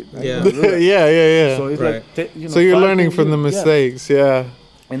 Fuck it." I Yeah. ain't gonna do that. yeah. So it's Right. like, you know, So you're 5, learning 10 from the years, yeah. mistakes, yeah.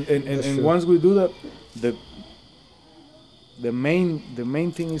 And That's true. once we do that, the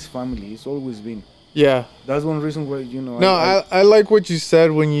main thing is family. It's always been. Yeah. That's one reason why, you know. No, I like what you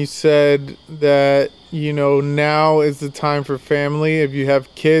said when you said that, you know, now is the time for family. If you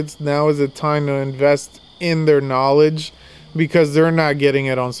have kids, now is the time to invest in their knowledge because they're not getting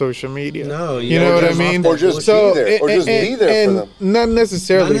it on social media. No, you know what I mean? Or just be there. Or just be there for them. Not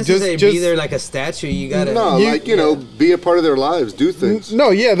necessarily. Not necessarily just be there like a statue. You gotta. No, be a part of their lives, do things. No,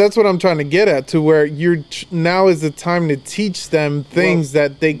 yeah, that's what I'm trying to get at. To where now is the time to teach them things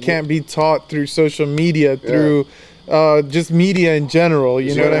that they can't be taught through social media, through just media in general.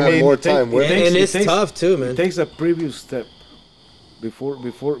 You know what I have mean? more time with And, them. and it's tough too, man. It takes a previous step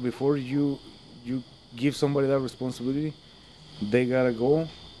before you give somebody that responsibility. They gotta go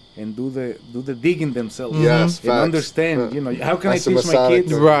and do the digging themselves. Yes, and facts. understand. Yeah. You know, how can That's I the teach my Masonic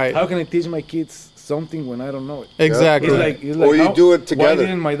kids? thing. Right. How can I teach my kids something when I don't know it? Exactly. It's like Or you how- do it Why together.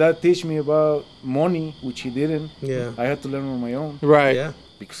 didn't my dad teach me about money, which he didn't? Yeah. I had to learn on my own Right. Yeah.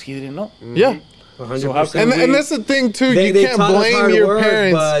 because he didn't know. Yeah. 100%. And that's the thing too. they, you they can't taught us blame how to your work,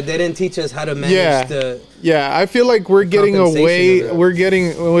 parents. but they didn't teach us how to manage Yeah. the. Yeah, I feel like we're getting compensation away. of that. We're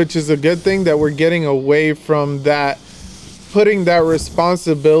getting, which is a good thing, that we're getting away from that, putting that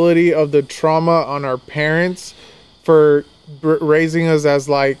responsibility of the trauma on our parents for raising us as,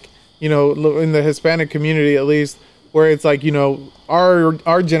 like, you know, in the Hispanic community at least, where it's like, you know,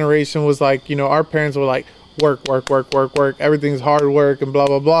 our generation was like, you know, our parents were like, work, everything's hard work and blah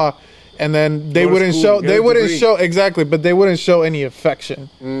blah blah. And then they Go to wouldn't school, show, get they a wouldn't degree. show exactly, but they wouldn't show any affection.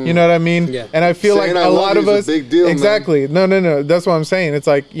 You know what I mean? Yeah. And I feel Saying like I a love lot you of is a us, big deal, man. exactly. No. That's what I'm saying. It's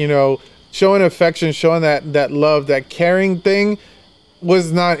like, you know, showing affection, showing that love, that caring thing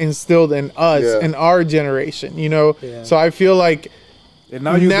was not instilled in us, Yeah. in our generation, you know? Yeah. So I feel like And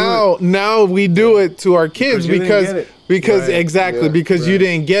now you do it. now we do it to our kids Because you didn't get it. because Right. exactly, Yeah. because you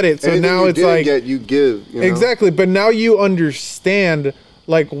didn't get it. So Anything now you it's didn't like, get, you give. You know? exactly, but now you understand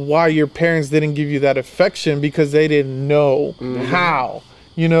like why your parents didn't give you that affection, because they didn't know how.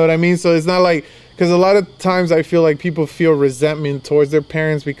 You know what I mean? So it's not like, because a lot of times I feel like people feel resentment towards their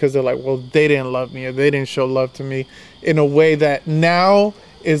parents because they're like, well, they didn't love me or they didn't show love to me in a way that now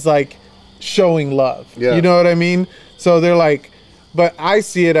is like showing love. Yeah. You know what I mean? So they're like, but I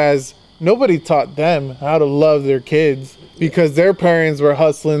see it as nobody taught them how to love their kids because their parents were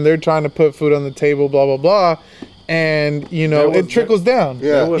hustling, they're trying to put food on the table, blah blah blah, and you know There was- it trickles down.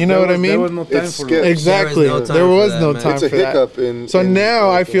 Yeah. You know what I There was mean? no time It's for skip. that. Exactly. There was no time There for was that, no man. time It's a for that. hiccup in. So in now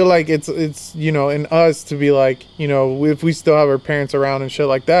I everything. feel like it's you know, in us to be like, you know, if we still have our parents around and shit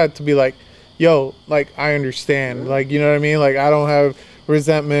like that, to be like, yo, like I understand, like, you know what I mean, like I don't have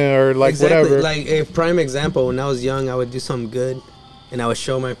resentment or like Exactly. whatever. Like a prime example, when I was young, I would do something good, and I would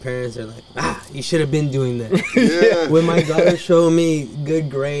show my parents. They're like, you should have been doing that. Yeah. When my daughter showed me good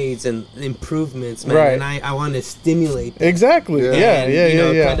grades and improvements, man, Right. and I want to stimulate that. Exactly. Yeah. Yeah, And, yeah, you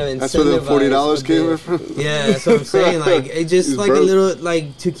know, yeah. kind of That's where the $40 incentivize came the- in from. Yeah, that's what I'm saying. Like, it just He's like a broke. little,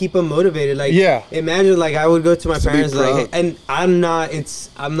 like, to keep them motivated. Like, Yeah. imagine, like, I would go to my To be parents, like, proud. and I'm not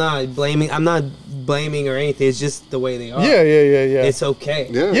blaming or anything. It's just the way they are. Yeah, yeah. It's okay.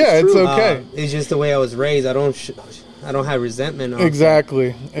 Yeah, Yeah, it's true. okay. It's just the way I was raised. I don't have resentment. off it.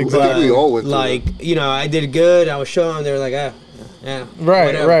 Exactly. I Exactly. think we all went through Like, you know, I did good. I was showing them. They were like, yeah. Right,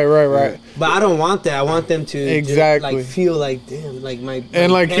 whatever. right. But I don't want that. I want them to Exactly. like feel like, damn, like my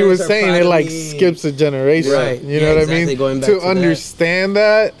And like he was saying, it like skips a generation. Right. You Yeah, know what exactly. I mean? Going back To to that. understand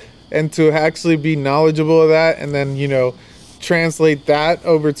that, and to actually be knowledgeable of that, and then translate that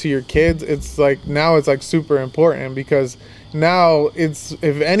over to your kids, it's like now it's like super important, because now it's,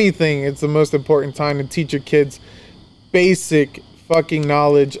 if anything, it's the most important time to teach your kids basic fucking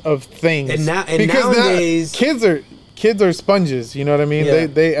knowledge of things. And because nowadays, kids are sponges, you know what I mean? Yeah.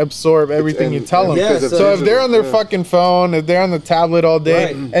 They absorb everything you tell them. Yeah, so if they're on their fucking phone, if they're on the tablet all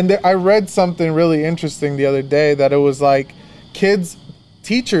day, Right. and I read something really interesting the other day, that it was like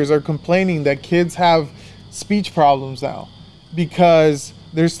teachers are complaining that kids have speech problems now, because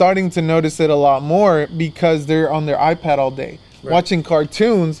they're starting to notice it a lot more, because they're on their iPad all day, watching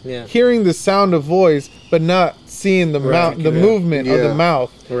cartoons, hearing the sound of voice, but not seeing the movement of the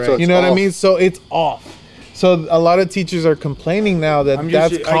mouth. Right. So You know what I off. mean? So it's off. So a lot of teachers are complaining now that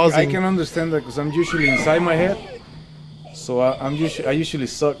that's causing. I can understand that, because I'm usually inside my head, so I usually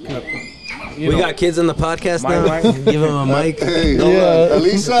suck at, we got kids on the podcast My now. mic. Give them a mic. Hey, hold on.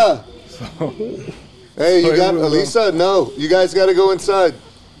 Elisa. Hey, you got Elisa? No, you guys got to go inside.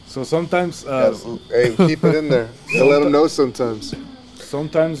 So sometimes, Hey, keep it in there. So let them know sometimes.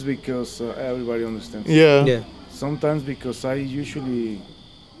 sometimes because everybody understands. Yeah. Sometimes because I'm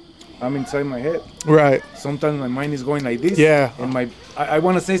inside my head. Right. Sometimes my mind is going like this. Yeah. And I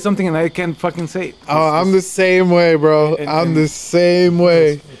want to say something and I can't fucking say it. Oh, I'm the same way, bro. I'm the same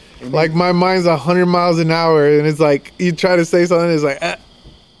way. Like my mind's 100 miles an hour, and it's like you try to say something, it's like,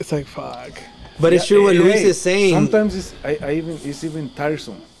 it's like fuck. But it's true what Luis is saying. Sometimes it's even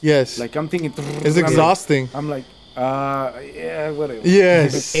tiresome. Yes. Like I'm thinking. It's exhausting. I'm like, yeah, whatever.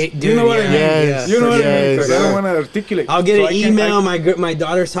 Yes. You know what I mean? Yes. You know what I mean? Yes. 'Cause I don't want to articulate. I'll get So an I can't- email. My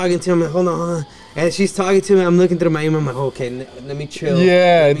daughter's talking to him. Hold on. And she's talking to me. I'm looking through my email. I'm like, okay, let me chill.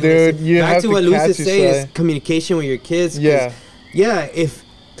 Yeah, Let me dude, listen. you Back have to to what Luis catch is saying yourself. is communication with your kids. 'cause, Yeah. Yeah, if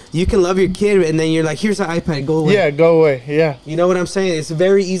you can love your kid and then you're like, here's an iPad, go away. Yeah, go away. Yeah. You know what I'm saying? It's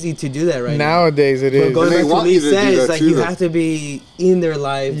very easy to do that right now. Nowadays it But is. going And they back to what want you Luis to do says, that like too, you though. have to be in their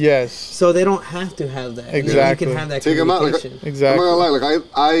life. Yes. So they don't have to have that. And then Exactly. you can have that Take 'em out. Like, communication. Exactly. I'm not gonna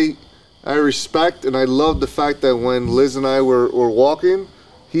lie. Like I respect and I love the fact that when Liz and I were walking,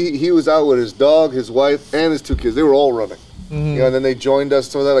 he was out with his dog, his wife, and his two kids. They were all running. Mm-hmm. You know, and then they joined us.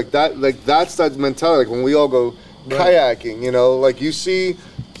 So that's that mentality. Like when we all go kayaking, you know, like you see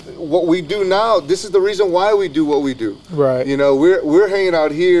what we do now. This is the reason why we do what we do. Right. You know, we're hanging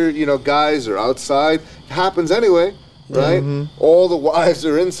out here. You know, guys are outside. It happens anyway. Right. Mm-hmm. All the wives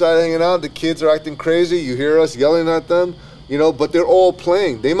are inside hanging out. The kids are acting crazy. You hear us yelling at them. You know, but they're all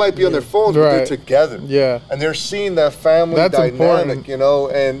playing. They might be on their phones, but they're Right. together. Yeah. And they're seeing that family That's dynamic, important. you know,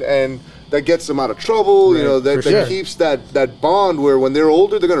 and that gets them out of trouble, you know, that for sure. keeps that bond where when they're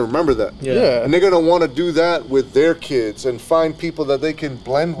older, they're going to remember that. Yeah. And they're going to want to do that with their kids and find people that they can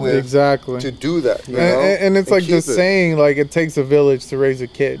blend with Exactly. to do that, you And, know? and it's like the keep it. saying, like, it takes a village to raise a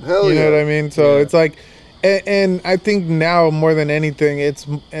kid. Hell you know yeah. what I mean? So Yeah. it's like, and I think now more than anything, it's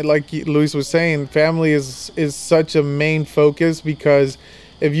like Luis was saying, family is such a main focus, because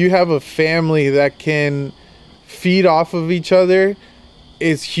if you have a family that can feed off of each other,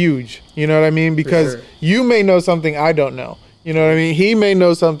 it's huge. You know what I mean? Because sure. you may know something I don't know. You know what I mean? He may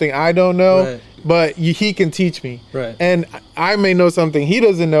know something I don't know, Right. but he can teach me. Right. And I may know something he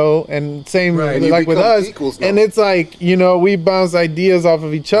doesn't know, and same Right. And you like with become us. equals now. And it's like, you know, we bounce ideas off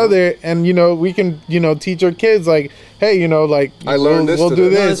of each other, and you know, we can, you know, teach our kids like, hey, you know, like I learned this we'll do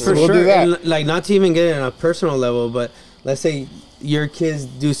today. No, this, it's for we'll sure. do that. And, like, not to even get it on a personal level, but let's say your kids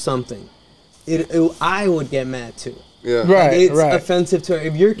do something. I would get mad too. Yeah. Right. Like, it's offensive to her.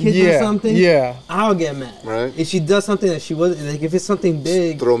 If your kid Yeah, does something, yeah. I'll get mad. Right. If she does something that she wasn't, like if it's something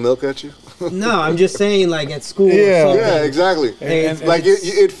big. Throw milk at you? No, I'm just saying, like at school. Yeah. Or something. Yeah, exactly. And Like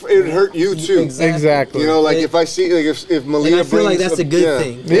it hurt you too. Exactly. You know, like It- if I see, like if Malia And I feel like brings that's a good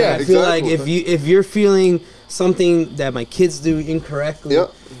thing. Yeah, I feel like exactly. if you're feeling something that my kids do incorrectly,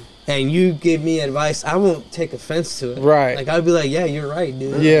 Yep. and you give me advice, I won't take offense to it. Right. Like I'll be like, yeah, you're right,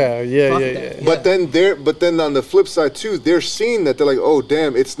 dude. Yeah, yeah, Fuck yeah, that. yeah. But then on the flip side too, they're seeing that they're like, oh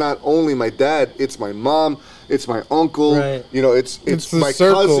damn, it's not only my dad, it's my mom, it's my uncle, Right. you know, it's the my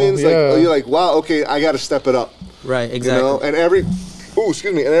circle, cousins. Like, yeah. oh, you're like, wow, okay, I got to step it up. Right. You Exactly. know, and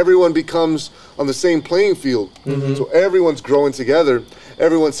everyone becomes on the same playing field. Mm-hmm. So everyone's growing together,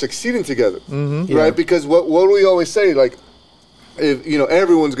 everyone's succeeding together, Mm-hmm. right? Yeah. Because what do we always say? Like, if you know,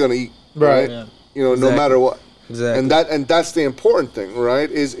 everyone's gonna eat, Right. Yeah. You know, no Exactly. matter what. Exactly. And that's the important thing, right?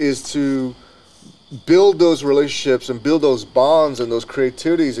 Is to build those relationships and build those bonds and those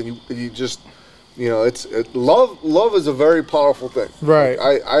creativities, and you just, you know, love is a very powerful thing. Right.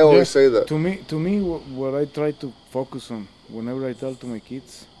 I always Yeah. say that. To me, what I try to focus on whenever I tell to my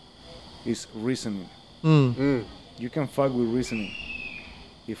kids is reasoning. Mm. You can fuck with reasoning.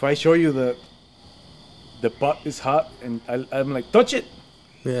 if I show you the pot is hot and I'm like, touch it,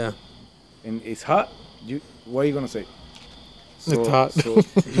 Yeah. and it's hot, what are you gonna say? It's hot. So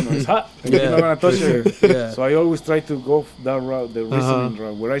it's hot. And Yeah, you're not gonna touch for it. sure, yeah. So I always try to go that route, the reasoning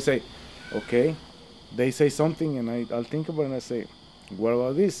route, where I say, okay, they say something, and I'll think about it, and I say, what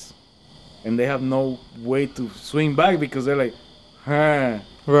about this? And they have no way to swing back because they're like, huh.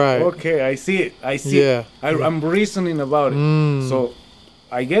 Right. Okay, I see it. I see Yeah. it. I'm reasoning about it. So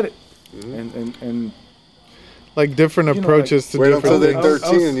I get it. And Like different You know, approaches like- to Wait until different they're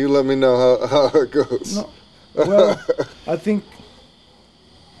things. 13 and you let me know how it goes. no, well, I think.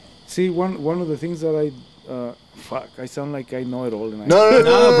 See, one of the things that I sound like I know it all. And No,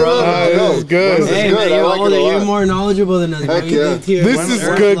 bro. This is good. This is Hey, good. man, I you're like it older. a lot. You're more knowledgeable than us. bro. Heck You yeah. lived here This one is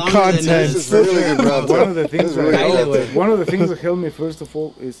earth good longer than content. us. This is really good content. one of the things This is really Cállate, good. güey. one of the things that helped me first of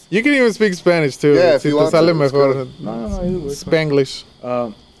all is You can even speak Spanish too. Yeah, if Si you te want sale to, it's mejor. good. no, either way, it's fine. Spanglish.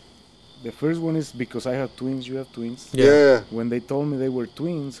 The first one is because I have twins. You have twins. Yeah. When they told me they were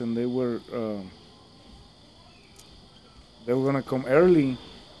twins and they were gonna come early,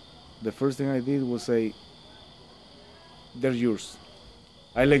 the first thing I did was say, "They're yours."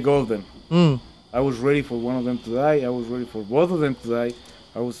 I let go of them. Mm. I was ready for one of them to die. I was ready for both of them to die.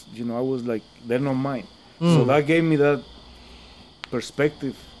 I was like, they're not mine. So that gave me that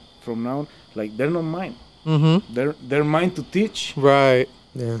perspective from now on. Like, they're not mine. Mm-hmm. They're mine to teach, Right.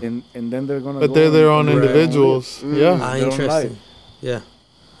 Yeah. and then they're gonna. But go they're their own and live. individuals. Yeah. Ah, their own interesting. life. Yeah.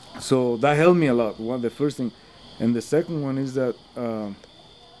 So that helped me a lot. The first thing, and the second one is that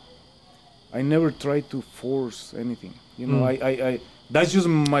I never try to force anything. You know, I that's just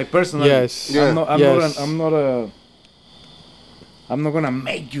my personality. Yes. Yeah. Yes. I'm not gonna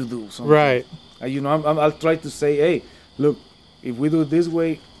make you do something. Right. I'll try to say, hey, look, if we do it this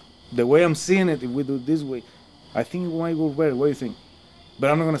way, the way I'm seeing it, if we do it this way, I think it might go better. What do you think? But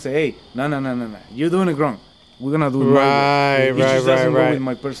I'm not gonna say, hey, no, you're doing it wrong. We're gonna do it my way. It just doesn't go with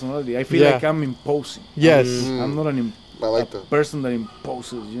my personality. I feel Yeah. like I'm imposing. Yes. I'm not I like that. person that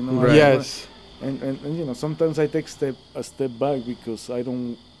imposes. You know. Right. Yes. And sometimes I take a step back because I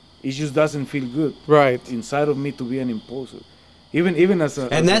don't. It just doesn't feel good Right. inside of me to be an imposer. Even as a.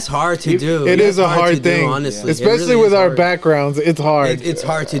 And that's hard to do. It That's is a hard to do, thing, honestly. It especially really with is our hard. backgrounds. It's hard. It's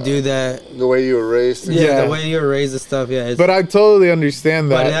hard to do that. The way you were raised. Yeah, Yeah. the way you're raised and stuff. Yeah, it's, but I totally understand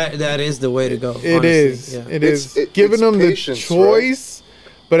but that. that is the way to go. It honestly. is. Yeah. It It's- is giving it's them patience, the choice,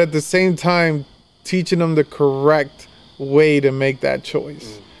 but at the same time teaching them the correct way to make that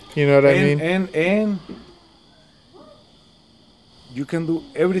choice. You know what I mean? And you can do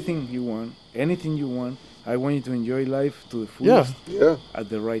everything you want, anything you want. I want you to enjoy life to the fullest Yeah. at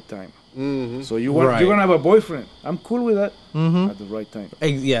the right time. Mm-hmm. So you're Right. gonna have a boyfriend. I'm cool with that Mm-hmm. at the right time.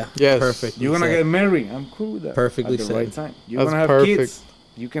 Yeah. Yes. Perfect. You're gonna get married. I'm cool with that Perfectly at the said. right time. You're That's gonna have perfect. kids.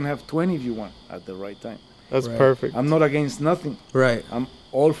 You can have 20 if you want at the right time. That's Right. perfect. I'm not against nothing. right. I'm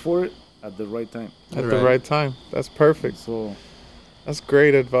all for it at the right time. At the Right. right time. That's perfect. So That's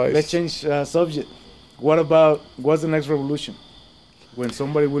great advice. let's change subject. What's the next revolution? When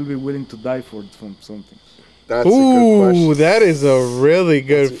somebody will be willing to die from something. That's a good Ooh, question. that is a really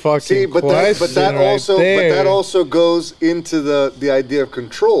good fucking See, but question. that also goes into the idea of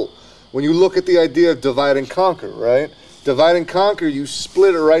control. When you look at the idea of divide and conquer, right? Divide and conquer, you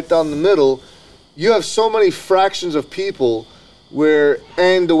split it right down the middle. You have so many fractions of people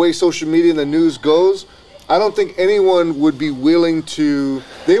and the way social media and the news goes, I don't think anyone would be willing to.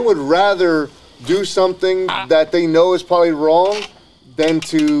 They would rather do something that they know is probably wrong than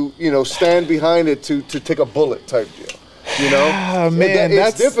to stand behind it to take a bullet type deal. Man, it's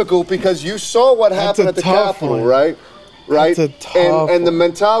that's difficult because you saw what happened a at the tough Capitol, one. right? Right. That's a tough and the one.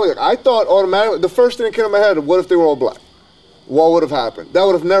 mentality. I thought automatically the first thing that came to my head: what if they were all black? What would have happened? That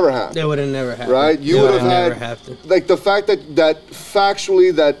would have never happened. That would have never happened. Right? You It would have never had happened. like the fact that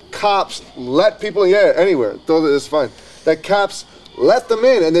factually that cops let people in. Yeah, anywhere. It's fine. That cops let them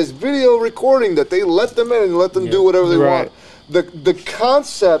in, and there's video recording that they let them in and let them do whatever they Right. want. The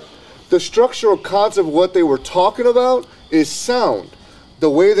concept, the structural concept of what they were talking about is sound. The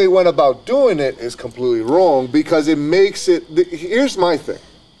way they went about doing it is completely wrong because it makes it. Here's my thing.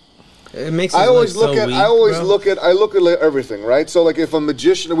 It makes. I us always look look so at. weak, I always bro. look at. I look at everything, right? So, like, if a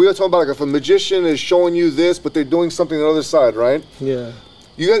magician, we were talking about, like, if a magician is showing you this, but they're doing something on the other side, right? Yeah.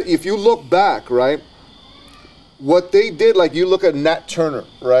 If you look back, right, what they did, like, you look at Nat Turner,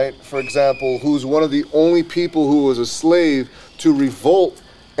 right, for example, who's one of the only people who was a slave to revolt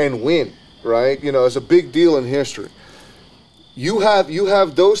and win, right? It's a big deal in history. You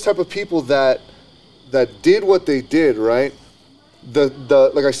have those type of people that did what they did, right?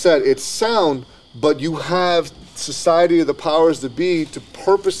 The like I said, it's sound, but you have society of the powers that be to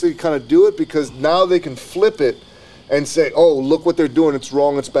purposely kind of do it because now they can flip it and say, oh, look what they're doing. It's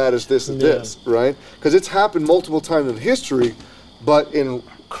wrong. It's bad. It's this and this, right? Because it's happened multiple times in history, but in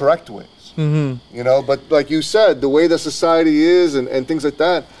correct ways. Mm-hmm. You know, but like you said, the way the society is and things like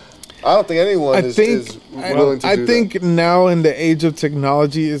that, I don't think anyone is willing to do that. I think now in the age of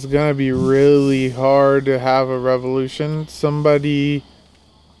technology, it's going to be really hard to have a revolution. Somebody...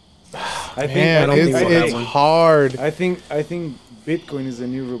 it's hard. I think Bitcoin is the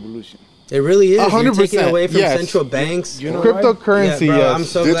new revolution. It really is. 100%. You're taking away from central banks. You know cryptocurrency, bro, yes. I'm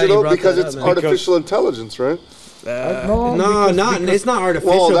so Digital, glad you brought because that it's up, man. artificial intelligence, right? It's not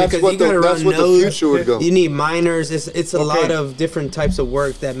artificial that's because what you got to that's run what the nodes. future would go. You need miners. It's a lot of different types of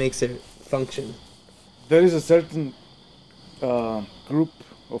work that makes it function. There is a certain group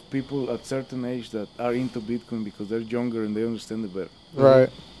of people at certain age that are into Bitcoin because they're younger and they understand it better. Right.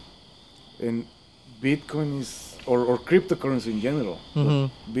 And Bitcoin is, or cryptocurrency in general,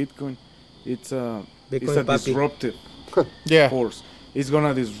 Bitcoin, it's a disruptive force. It's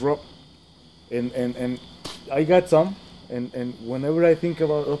gonna disrupt, and I got some, and whenever I think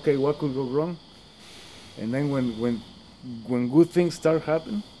about what could go wrong, and then when good things start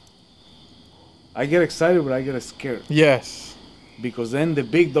happening, I get excited but I get scared. Yes. Because then the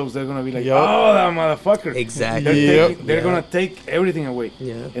big dogs, they're gonna be like, oh, that motherfucker. Exactly. They're gonna take everything away.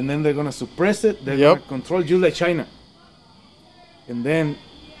 Yeah. And then they're gonna suppress it. They're gonna control, just like China. And then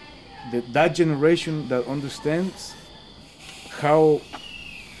that generation that understands how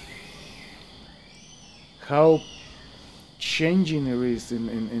changing it is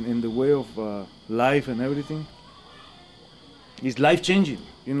in the way of life and everything, is life changing.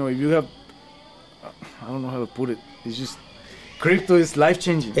 You know, if you have, I don't know how to put it. It's just. Crypto is life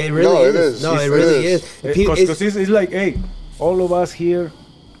changing. It really is. No, it really is. Because it's like, hey, all of us here,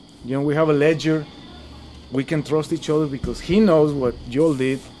 you know, we have a ledger. We can trust each other because he knows what Joel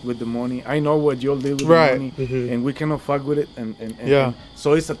did with the money. I know what Joel did with the money, and we cannot fuck with it. And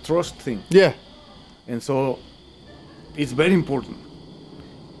so it's a trust thing. Yeah. And so it's very important.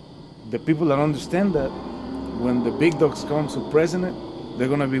 The people that understand that, when the big dogs come suppressing it, they're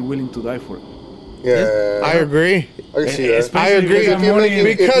gonna be willing to die for it. Yeah, I agree. I can see that. I agree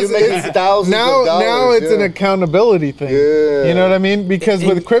because it's thousands of dollars, now it's an accountability thing. Yeah. You know what I mean? Because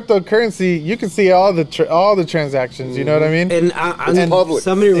with cryptocurrency, you can see all the transactions. You know what I mean? And public.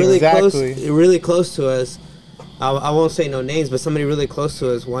 Somebody really close to us. I won't say no names, but somebody really close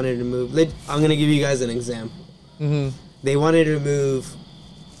to us wanted to move. I'm gonna give you guys an example. They wanted to move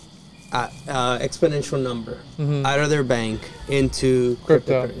exponential number out of their bank into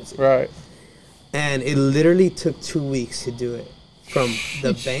cryptocurrency. Right. And it literally took 2 weeks to do it, from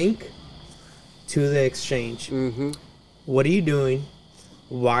the bank to the exchange. What are you doing?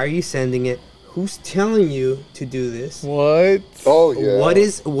 Why are you sending it? Who's telling you to do this? What? Oh yeah.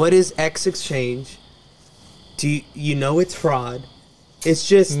 What is X exchange? Do you know it's fraud? It's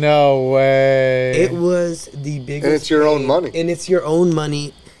just no way. It was the biggest. And it's your own money. And it's your own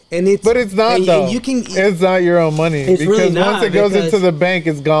money. And it's, but it's not though. And it's not your own money because really once it goes into the bank,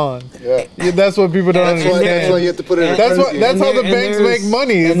 it's gone. Yeah, that's what people don't understand. That's why you have to put it. That's how the banks make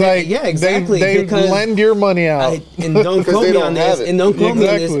money. It's like exactly. They lend your money out. And don't quote me on this. And don't quote me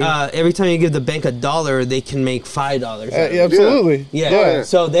on this. Every time you give the bank $1, they can make $5. Absolutely. Yeah.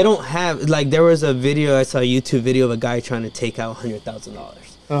 So they don't have there was a video, I saw a YouTube video of a guy trying to take out $100,000.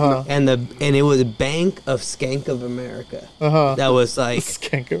 And it was a Bank of Skank of America. That was like,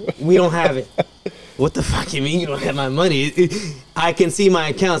 we don't have it. What the fuck you mean you don't have my money? I can see my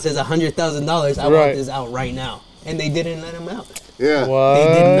account says $100,000. I want this out right now, and they didn't let him out. Yeah, what? They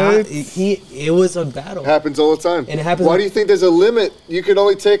did not. It was a battle. Happens all the time. And it happens. Why do you think there's a limit? You can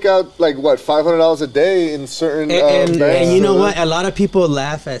only take out $500 a day in certain banks. And you know what? A lot of people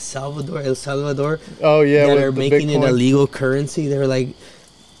laugh at El Salvador. Oh yeah, that are making it a legal currency. They're like.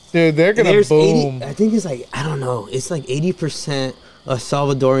 Dude, they're gonna boom. I think it's I don't know. It's 80% of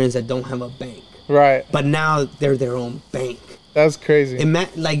Salvadorians that don't have a bank. Right. But now they're their own bank. That's crazy.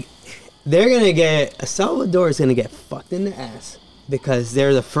 They're gonna get Salvador is gonna get fucked in the ass because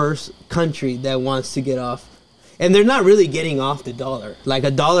they're the first country that wants to get off, and they're not really getting off the dollar.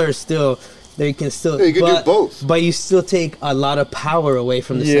 a dollar is still. They can still. Yeah, you can do both. But you still take a lot of power away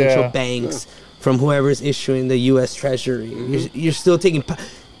from the central banks, from whoever's issuing the U.S. Treasury. You're still taking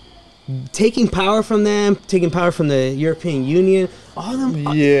power from them, taking power from the European Union, all them.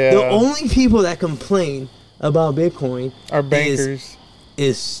 Yeah. The only people that complain about Bitcoin are bankers.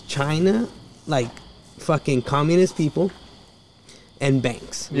 Is China, fucking communist people, and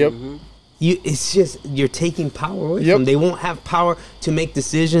banks. Yep. it's just you're taking power away from them. They won't have power to make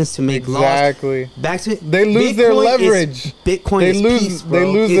decisions, to make laws. Exactly. Back to they lose their leverage. Bitcoin is peace, bro. They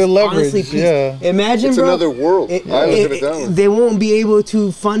lose their leverage. Yeah. Imagine, it's bro, another world. I look at it that way. They won't be able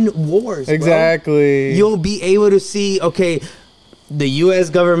to fund wars. Exactly. Bro. You'll be able to see. Okay, the U.S.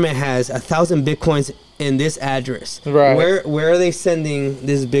 government has 1,000 bitcoins in this address. Right. Where are they sending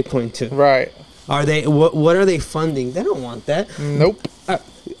this Bitcoin to? Right. Are they what are they funding? They don't want that. Nope.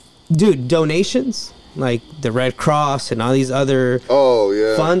 Dude, donations like the Red Cross and all these other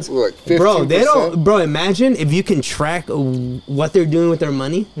funds, like 15%? Bro. They don't, bro. Imagine if you can track what they're doing with their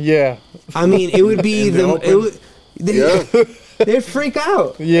money. Yeah, I mean, it would be they'd freak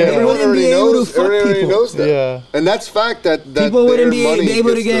out. Yeah, they wouldn't be able to fuck people. Knows that. Yeah, and that's fact that people wouldn't be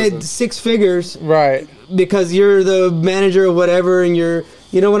able to get 6 figures, right? Because you're the manager or whatever, and you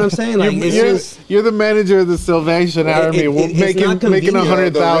know what I'm saying? Like you're the manager of the Salvation Army, making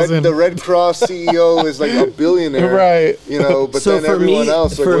 100,000. The Red Cross CEO is like a billionaire, right? You know, but so then everyone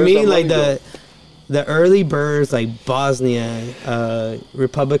else, like, for me, like the early birds, like Bosnia,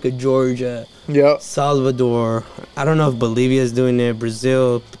 Republic of Georgia, Salvador. I don't know if Bolivia is doing it.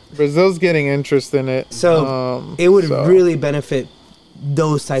 Brazil's getting interest in it. So it would really benefit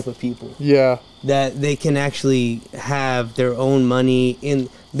those type of people. Yeah. That they can actually have their own money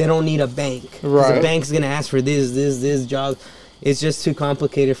they don't need a bank. Right. The bank's gonna ask for this job. It's just too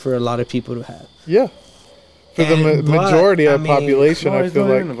complicated for a lot of people to have. Yeah. For the majority of population, I feel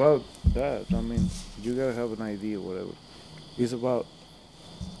like. It's not even about that. I mean, you gotta have an idea, whatever. It's about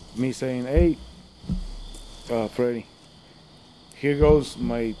me saying, "Hey, Freddie, here goes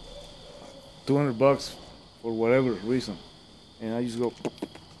my $200 for whatever reason," and I just go.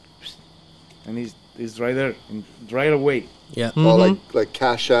 And he's right there, right away. Yeah. All like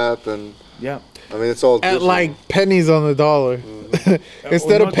Cash App and I mean it's all at like pennies on the dollar.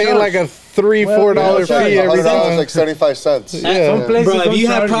 Instead of paying like a $3-4 fee every time. It's like 75 cents. Yeah. Bro, if you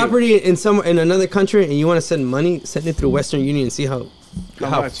have property in another country and you want to send money, send it through Western Union and see how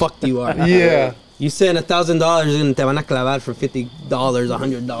fucked you are. Yeah. You send $1,000 and te van a clavar for $50,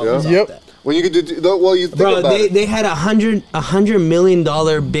 $100. Yep. That. When you could do, you think bro, about it. They had $100 million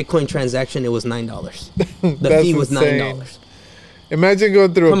Bitcoin transaction. It was $9. The fee was $9. Imagine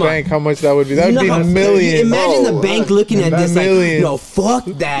going through a bank, how much that would be. That would be millions. Imagine the bank looking at this like, no, fuck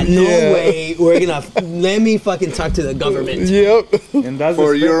that. No way. We're gonna let me fucking talk to the government. Yep. And that's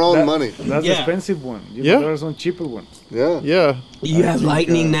for your own money. That's the expensive one. There are some cheaper ones. Yeah. You have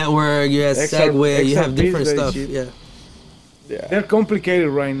Lightning Network. You have Segway. You have different stuff. Yeah. They're complicated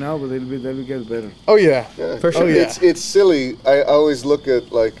right now, but they'll get better. Oh yeah, for sure. It's silly. I always look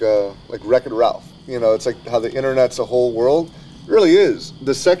at like Wreck-It Ralph. You know, it's like how the internet's a whole world. It really is.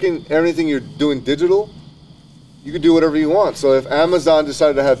 The second everything you're doing digital, you can do whatever you want. So if Amazon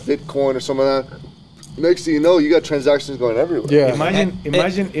decided to have Bitcoin or some of that, next thing you know, you got transactions going everywhere. Yeah.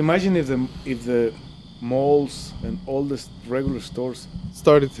 Imagine if the malls and all the regular stores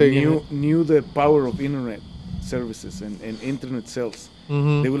started taking knew the power of internet services and internet sales.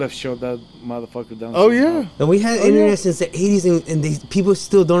 They would have shut that motherfucker down. Oh yeah. And we had internet since the 80s and people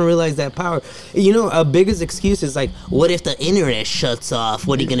still don't realize that power. You know, our biggest excuse is like, what if the internet shuts off?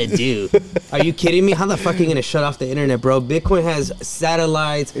 What are you gonna do? Are you kidding me? How the fuck are you gonna shut off the internet, bro? Bitcoin has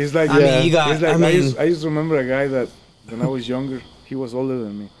satellites. It's like, I mean, I used to remember a guy that when I was younger, he was older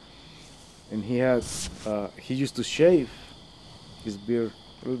than me, and he used to shave his beard,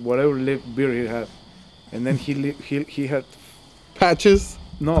 whatever beard he had. And then he had patches.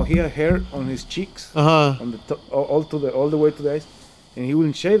 No, he had hair on his cheeks, on the top, all the way to the eyes, and he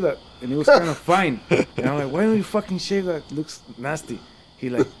wouldn't shave that, and it was kind of fine. And I'm like, why don't you fucking shave that? It looks nasty. He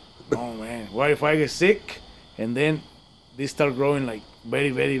like, oh man, what if I get sick? And then they start growing like very,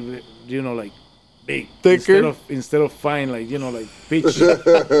 very, like big, thicker instead of fine, like like peach. I'm like,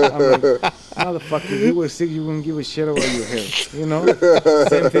 motherfucker, if you were sick, you wouldn't give a shit about your hair, Same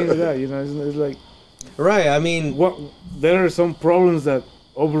thing with that, it's like. Right, I mean, there are some problems that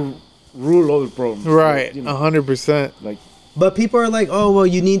overrule other problems. Right, 100%. Like, but people are like, oh well,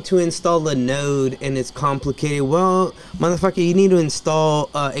 you need to install a node and it's complicated. Well, motherfucker, you need to install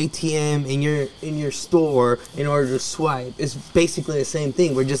ATM in your store in order to swipe. It's basically the same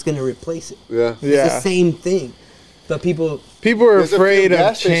thing. We're just gonna replace it. Yeah, it's the same thing. But people are afraid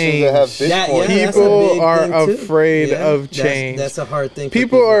of change. People are afraid of change. That's a hard thing.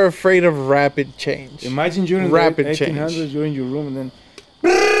 People are afraid of rapid change. Imagine you're in the 1800s, you're in your room, and then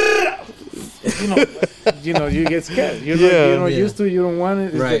you get scared. You're not used to it. You don't want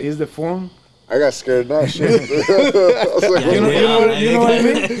it. It's the phone. I got scared now. Shit. I was like, You know what I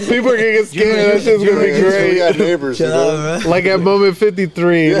mean? People are gonna get scared. That shit's gonna be we great. got neighbors. You know? Like at moment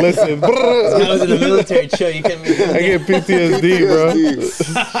 53. Listen, I was in the military. Chill, you can't be. I get PTSD, bro.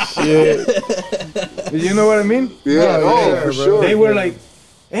 PTSD. Yeah. You know what I mean? Yeah, Yeah, for bro. sure. They were like,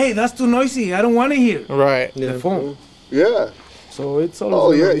 "Hey, that's too noisy. I don't want to hear Right. the phone." Yeah. So it's all.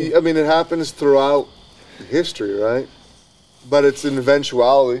 Oh, yeah. I mean, it happens throughout history, right? But it's an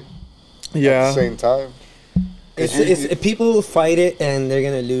eventuality at the Yeah. same time. It's people fight it and they're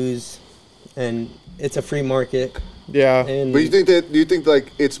gonna lose, and it's a free market. Yeah. And But do you think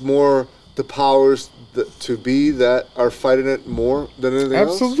like it's more the powers to be that are fighting it more than anything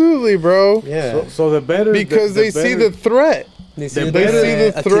else? Absolutely, bro. yeah, So the better Because they see better- the threat. they see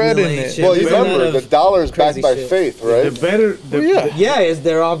the threat in it. Well, you There's a lot remember, of the dollar is crazy backed by shit. faith, right? the better the, Well, yeah. Yeah, is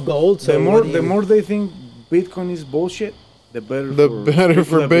they're off gold. So the what more do you- the more they think Bitcoin is bullshit, the better The for better people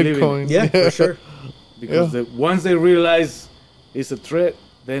for that believe in it. Bitcoin. Yeah, for sure. Because Yeah. once they realize it's a threat,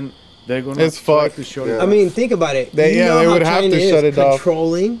 then they're gonna It's try fucked. to shut Yeah. it I mean, think about it. They- You yeah, know they how would have China to is shut it off.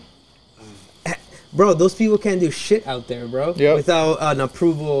 controlling. Bro, those people can't do shit out there, bro. Yep. Without an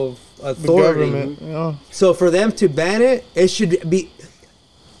approval of The authority. government. Yeah. So for them to ban it, it should be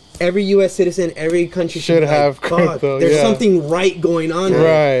every U.S. citizen, every country Should be like, have "Fuck, crypto, There's yeah. something right going on. here."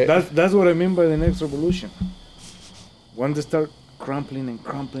 Right. That's what I mean by the next revolution. When they start crumpling and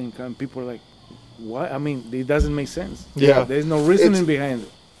crumpling, people are like, "What?" I mean, it doesn't make sense. Yeah. There's no reasoning behind it.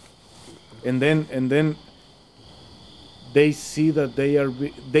 And then they see that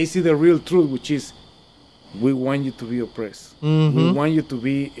they see the real truth, which is, we want you to be oppressed. We want you to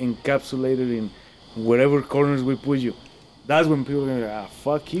be encapsulated in whatever corners we put you. That's when people are gonna go,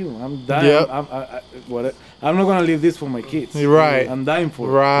 fuck you. I'm dying. Yep. I'm not gonna leave this for my kids. Right. I'm dying for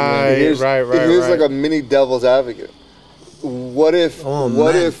it. Right. Here's Right. like a mini devil's advocate. What if? Oh,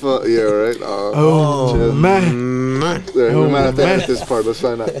 what man. if? Yeah, right. Oh, chill. man. Man. Yeah, we might have to man. edit this part. Let's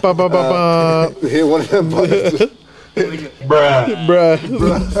find out. Ba, ba, ba, ba. Here, one of them buttons. Bruh.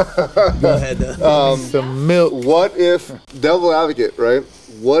 Go ahead. Though. Some milk. What if, devil advocate, right?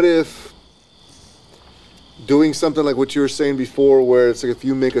 What if doing something like what you were saying before, where it's like if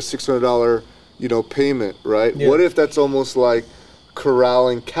you make a $600, payment, right? Yeah. What if that's almost like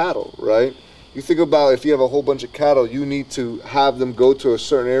corralling cattle, right? You think about if you have a whole bunch of cattle, you need to have them go to a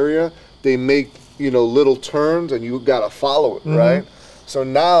certain area. They make, little turns, and you gotta follow it, right? So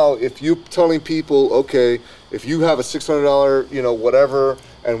now, if you're telling people, okay, if you have a $600, whatever,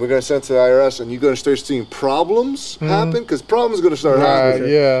 and we're gonna send it to the IRS, and you're gonna start seeing problems happen, because problems are gonna start happening.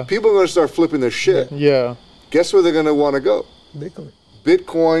 Yeah. People are gonna start flipping their shit. Yeah. Guess where they're gonna want to go?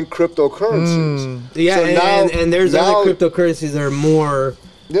 Bitcoin, cryptocurrencies. Yeah, So now- and there's now- other cryptocurrencies that are more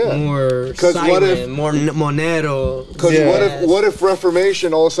Yeah. 'Cause silent, what if- more Monero. Because Yeah. what if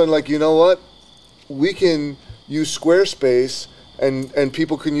Reformation all of a sudden, like, you know what? We can use Squarespace and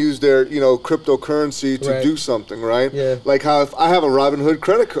people can use their, cryptocurrency to Right. do something, right? Yeah. Like how if I have a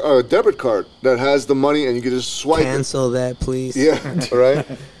Robinhood debit card that has the money and you can just swipe Cancel that, please. it. Yeah, right?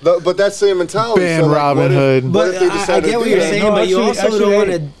 But that's the same mentality. Ban So, like, what if- Robinhood. what But if they I decide to get what do you're that? saying, No, but you also actually, don't want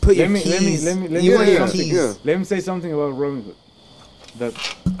hey, to put your let me- keys. let me- You want yeah, your yeah. keys. Yeah. Let me say something about Robinhood. That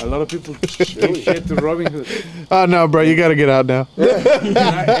a lot of people take shit to Robinhood. Oh, no, bro. You got to get out now.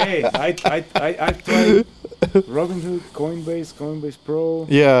 I tried Robinhood, Coinbase Pro.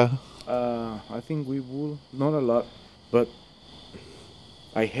 Yeah. I think we will, not a lot, but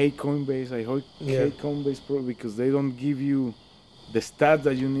I hate Coinbase. I hate Coinbase Pro because they don't give you the stats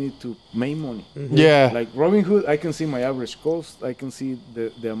that you need to make money. Yeah. Like Robinhood, I can see my average cost. I can see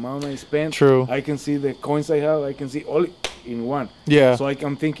the amount I spent. True. I can see the coins I have. I can see all in one. Yeah. So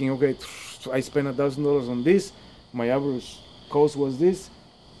I'm thinking, okay, I spent $1,000 on this. My average cost was this.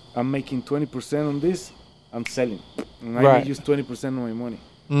 I'm making 20% on this. I'm selling. And I Right. use 20% of my money.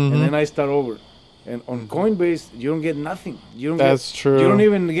 And then I start over. And on Coinbase, you don't get nothing. You don't. That's true. You don't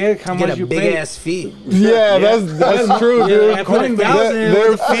even get how Get much a you big pay. ass fee. Yeah, that's true, dude. I put Coinbase.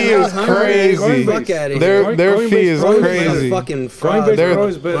 Their fee is crazy. Fuck out of Their here. their fee is Coinbase crazy. Fucking fraud. Coinbase They're Pro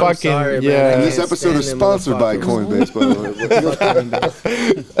is better. I'm fucking sorry, man. yeah. I can't This episode is stand them sponsored by motherfuckers. Coinbase, by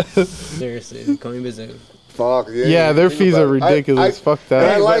the way. Seriously, Coinbase. is- Fuck, yeah. Yeah, their Think fees about are it. ridiculous. Fuck I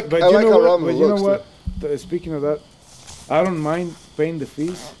that. like- but I you like know how what? Robin But you know looks, what? Speaking of that, I don't mind paying the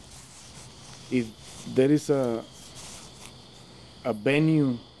fees if there is a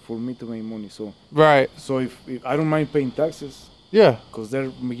venue for me to make money. So Right. if I don't mind paying taxes Yeah. because they're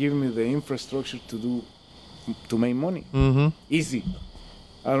giving me the infrastructure to make money. Mm-hmm. Easy.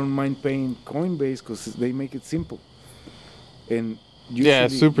 I don't mind paying Coinbase because they make it simple. And Yeah,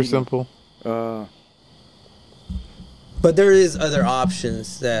 usually, super you know, simple. But there is other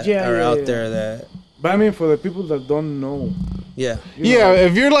options that are out there that. But I mean, for the people that don't know. Yeah.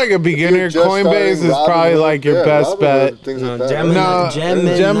 If you're like a beginner, Coinbase is probably like your best bet. Gemini.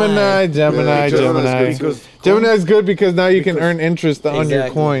 Gemini is good because now you can earn interest on your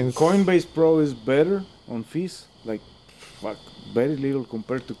coins. Coinbase Pro is better on fees, like very little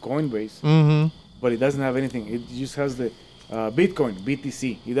compared to Coinbase. Mm-hmm. But it doesn't have anything. It just has the Bitcoin,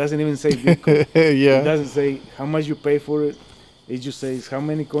 BTC. It doesn't even say Bitcoin. It doesn't say how much you pay for it. It just says how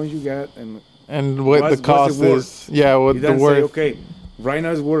many coins you got and what the cost is. Yeah, what the worth. Say, okay, right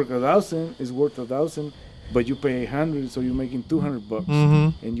now it's worth 1,000. It's worth 1,000, but you pay 100, so you're making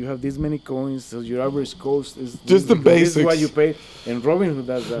 $200, and you have this many coins. So your average cost is just the basics. This is what you pay, and Robinhood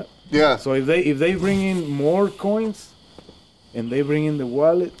does that. Yeah. So if they bring in more coins, and they bring in the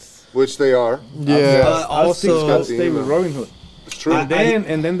wallets, which they are. Yeah. I'll stay with Robinhood. It's true.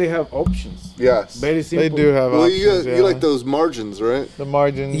 And then they have options. Yes. Very simple. They do have options. You like those margins, right? The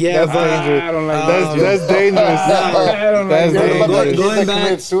margins. Yeah. That's dangerous. I don't like that. That's dangerous. I don't like dangerous. Going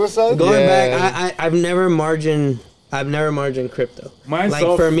back, suicide? Going back, I've never margined crypto. Mine's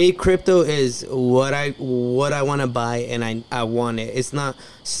like for me, crypto is what I want to buy, and I want it. It's not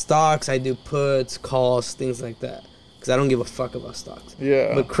stocks. I do puts, calls, things like that. Because I don't give a fuck about stocks.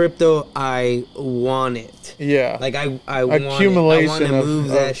 Yeah. But crypto, I want it. Yeah. Like I accumulation want to move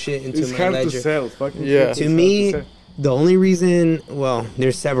that shit into my ledger. It's hard to sell. Yeah. To me, the only reason, well,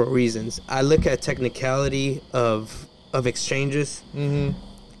 there's several reasons. I look at technicality of exchanges. Mm-hmm.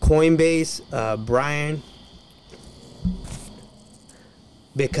 Coinbase, Brian,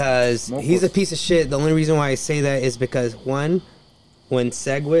 because he's a piece of shit. The only reason why I say that is because when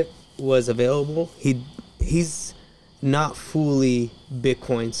SegWit was available, he's not fully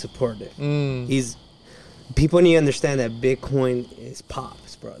Bitcoin supported. People need to understand that Bitcoin is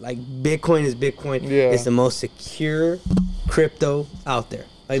pops, bro. Like Bitcoin is Bitcoin. Yeah. It's the most secure crypto out there.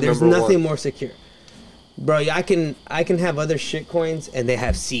 Like there's nothing more secure. Bro, I can have other shit coins and they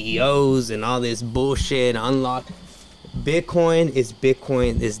have CEOs and all this bullshit unlocked. Bitcoin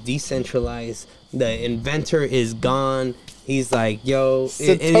is decentralized. The inventor is gone. He's like, yo, it's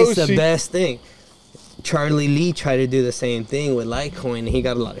the best thing. Charlie Lee tried to do the same thing with Litecoin, and he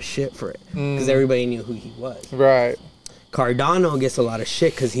got a lot of shit for it because everybody knew who he was. Right. Cardano gets a lot of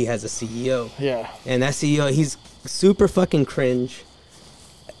shit because he has a CEO. Yeah. And that CEO, he's super fucking cringe.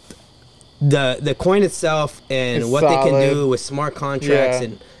 The coin itself and it's what solid. They can do with smart contracts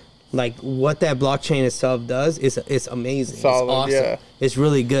and like what that blockchain itself does is amazing. Solid, it's awesome. Yeah. It's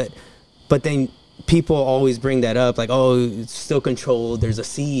really good. But then people always bring that up, like, oh, it's still controlled. There's a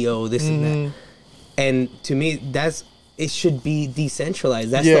CEO, this and that. And to me, it should be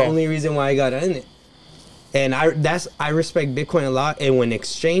decentralized. That's the only reason why I got in it. And I respect Bitcoin a lot. And when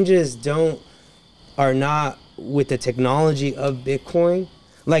exchanges are not with the technology of Bitcoin,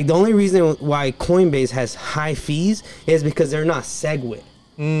 like the only reason why Coinbase has high fees is because they're not SegWit.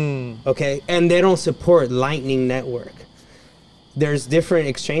 Okay, and they don't support Lightning Network. There's different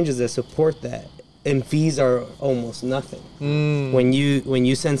exchanges that support that. And fees are almost nothing. When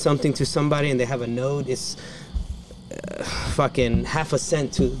you send something to somebody and they have a node, it's fucking half a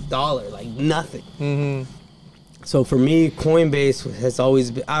cent to $1, like nothing. So for me, Coinbase has always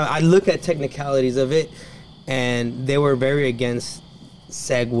been. I look at technicalities of it, and they were very against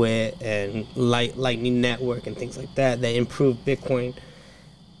SegWit and Lightning Network and things like that improved Bitcoin.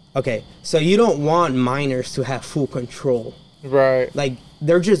 Okay, so you don't want miners to have full control, right? Like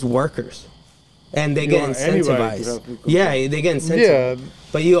they're just workers. And they get incentivized. Yeah, they get incentivized. Yeah.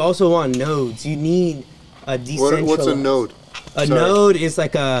 But you also want nodes. You need a decentralized. What's a node? A node is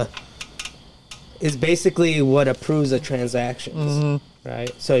like is basically what approves the transactions,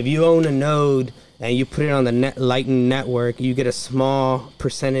 right? So if you own a node and you put it on the Lightning Network, you get a small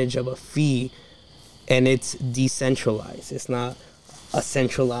percentage of a fee, and it's decentralized. It's not a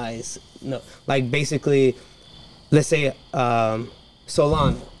centralized. No, like basically, let's say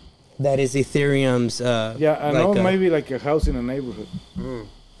Solana. That is Ethereum's. I know maybe like a house in a neighborhood.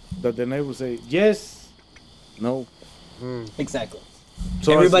 That the neighbors say yes, no. Exactly.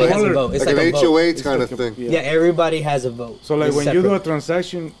 So everybody has a vote. It's like an HOA kind of thing. Yeah, everybody has a vote. So like when you do a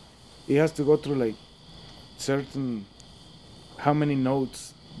transaction, it has to go through like certain how many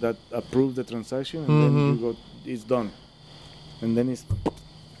nodes that approve the transaction, and then it's done, and then it's.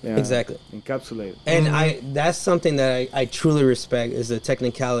 Yeah, exactly. Encapsulated. And that's something that I truly respect is the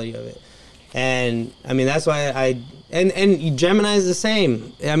technicality of it. And I mean that's why and Gemini is the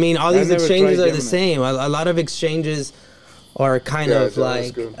same. I mean all these exchanges are the same. A lot of exchanges are kind of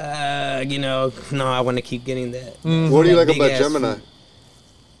like no, I want to keep getting that. What do you like about Gemini?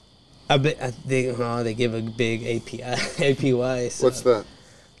 They give a big APY. So. What's that?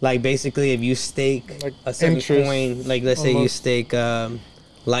 Like basically, if you stake like a certain interest, coin, like let's say you stake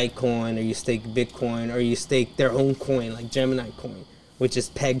Litecoin, or you stake Bitcoin, or you stake their own coin, like Gemini coin, which is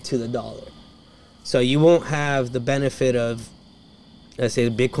pegged to the dollar. So you won't have the benefit of, let's say,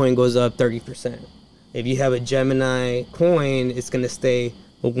 Bitcoin goes up 30%. If you have a Gemini coin, it's gonna stay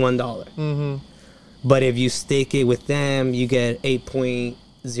 $1. Mm-hmm. But if you stake it with them, you get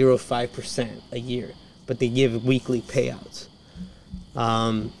 8.05% a year. But they give weekly payouts.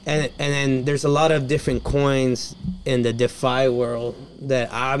 And then there's a lot of different coins in the DeFi world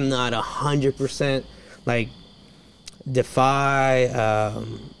that I'm not 100% like DeFi. I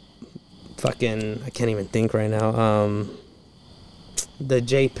can't even think right now. The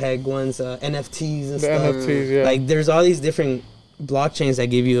JPEG ones, NFTs and stuff. NFTs, yeah. Like there's all these different blockchains that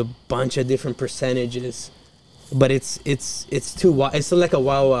give you a bunch of different percentages, but it's too wild. It's like a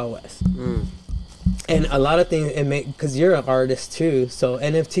wild west. And a lot of things because you're an artist too, so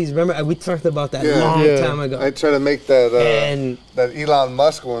NFTs. Remember we talked about that long time ago. I try to make that that Elon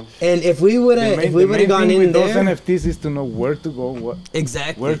Musk one. And if we would have gone in with there, those NFTs is to know where to go,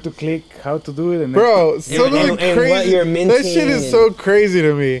 where to click, how to do it, and bro, something crazy. That shit is so crazy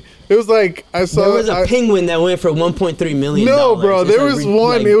to me. It was like there was a penguin that went for $1.3 million. No, bro, there was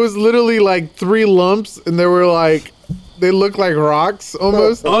one. It was literally like 3 lumps, and they were like. They look like rocks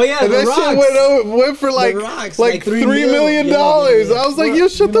almost. Oh yeah, and that rocks. Shit went for like $3 million. I was like, yo,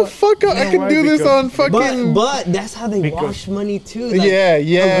 shut the fuck up. I can do this on fucking. But that's how they wash money too. Like,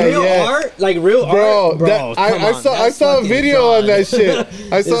 real art, like real art, bro. I saw a video on that shit.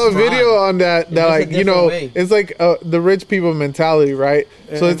 I saw a video on that like it's like the rich people mentality, right?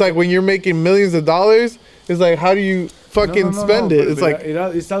 So it's like when you're making millions of dollars, it's like how do you fucking spend it? It's like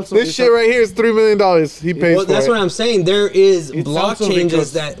it's also, this shit right here is $3 million. He pays for that's it. what I'm saying. There is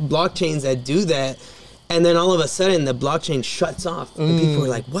blockchains that do that, and then all of a sudden the blockchain shuts off, and people are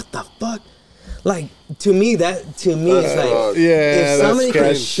like, "What the fuck?" Like to me, it's like if somebody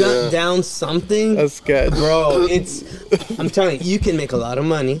can shut down something, that's sketch, bro. I'm telling you, you can make a lot of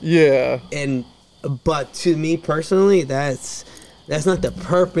money. Yeah, but to me personally, that's not the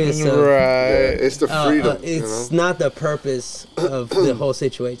purpose of it's the freedom. It's not the purpose of the whole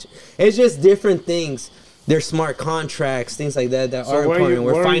situation. It's just different things. There's smart contracts, things like that are important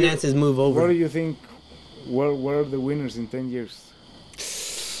where finances move over. What do you think? Where are the winners in 10 years?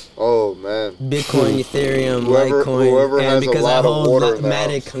 Oh man, Bitcoin, Ethereum, Litecoin, and because I hold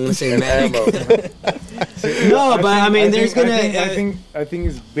Matic, I'm gonna say Matic. No, but I mean, there's gonna. I think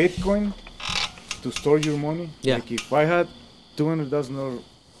it's Bitcoin to store your money. Yeah. Like if I had $200,000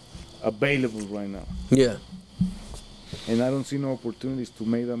 available right now. Yeah. And I don't see no opportunities to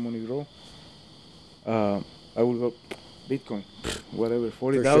make that money grow. I will go Bitcoin, whatever,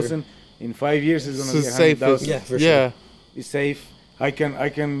 40,000 in 5 years is gonna be 100,000. Yeah, for sure. It's safe. I can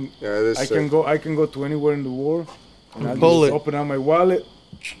safe. go to anywhere in the world and I'll just open up my wallet,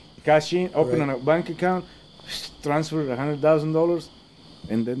 cash in, open a bank account, transfer $100,000,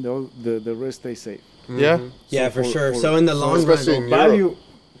 and then the rest stay safe. Yeah. So yeah, for sure. So in the long run,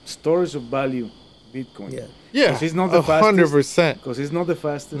 storage of value, Bitcoin. Yeah. Because it's not the fastest. 100%. Because it's not the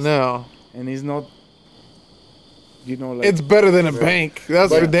fastest. No. And it's not. Like it's better than a bank.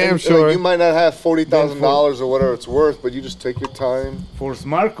 That's for damn sure. Like you might not have $40,000 or whatever it's worth, but you just take your time. For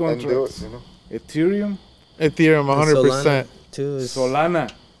smart contracts, Ethereum, 100%. Solana.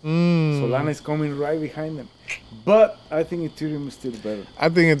 Solana is coming right behind them. But I think Ethereum is still better. I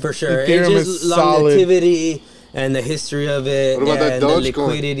think for sure. Ethereum it's just is solid. Longevity and the history of it. What about and that the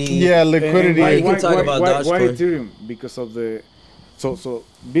liquidity? Yeah, liquidity. You can talk about Dogecoin. Why Ethereum? Because of the so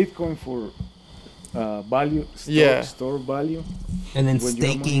Bitcoin for value, store value, and then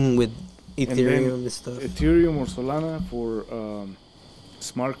staking with Ethereum and stuff. Ethereum or Solana for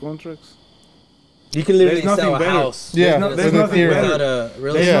smart contracts. You can literally sell a house. Yeah, there's nothing better.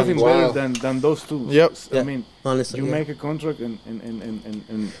 There's nothing better than those two. Yep. I mean, honestly, you make a contract and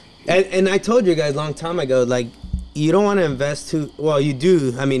I told you guys a long time ago, like, you don't want to invest too. Well, you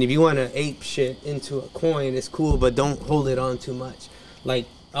do. I mean, if you want to ape shit into a coin, it's cool, but don't hold it on too much. Like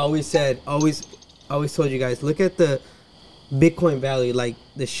I always told you guys, look at the Bitcoin value, like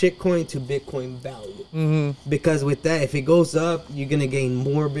the shitcoin to Bitcoin value. Mm-hmm. Because with that, if it goes up, you're gonna gain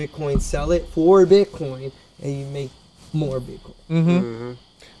more Bitcoin. Sell it for Bitcoin, and you make more Bitcoin. Mm-hmm. Mm-hmm.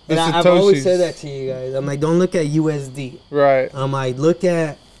 And I've always said that to you guys. I'm like, don't look at USD. Right. I'm like, look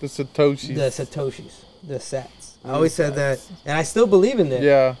at the Satoshis. The sats. I always said that, and I still believe in that.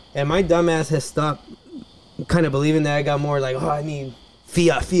 Yeah. And my dumbass has stopped kind of believing that. I got more like, I need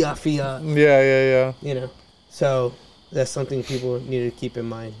fiat. Yeah. You know, so That's something people need to keep in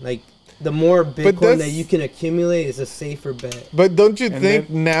mind. Like, the more Bitcoin that you can accumulate is a safer bet. But don't you think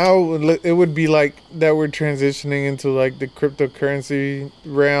now it would be like that we're transitioning into like the cryptocurrency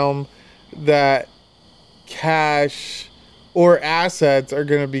realm, that cash or assets are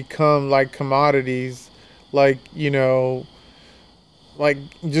going to become like commodities, like, you know, like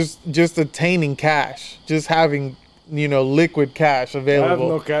just attaining cash, just having, you know, liquid cash available. I have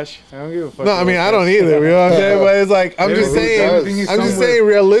no cash. I don't give a fuck. No, I mean, I don't either. You know what I'm saying? But it's like, I'm just saying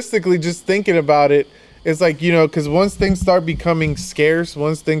realistically, just thinking about it, it's like, you know, because once things start becoming scarce,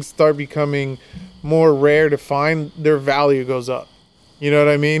 once things start becoming more rare to find, their value goes up. You know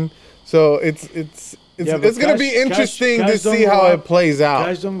what I mean? So it's going to be interesting to see how it plays out.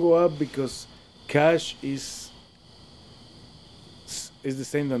 Cash don't go up because cash is the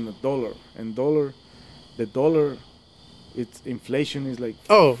same than the dollar. And the dollar, its inflation is like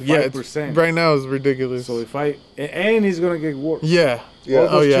 5%. Right now is ridiculous. So and it's gonna get worse. Yeah. All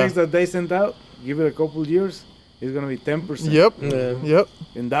those checks that they sent out, give it a couple years, it's gonna be 10%. Yep. Yep.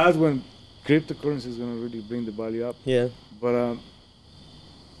 And that's when cryptocurrency is gonna really bring the value up. Yeah. But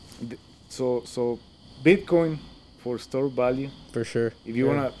so Bitcoin for store value. For sure. If you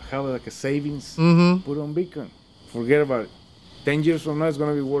wanna have like a savings, put it on Bitcoin. Forget about it. 10 years from now, it's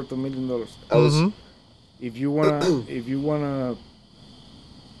gonna be worth $1 million. If you wanna,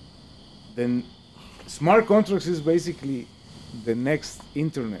 then smart contracts is basically the next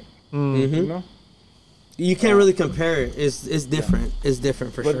internet. You know, you can't really compare it. It's different. It's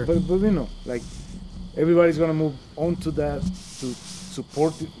different for sure. But you know, like everybody's gonna move on to that, to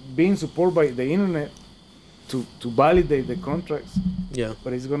being supported by the internet to validate the contracts. Yeah.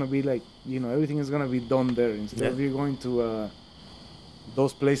 But it's gonna be like, you know, everything is gonna be done there instead of you going to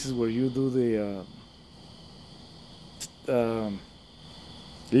those places where you do the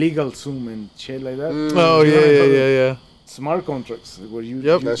legal Zoom and shit like that. Oh yeah. Smart contracts where you.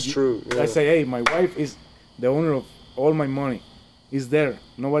 That's true. Yeah. I say, hey, my wife is the owner of all my money. It's there.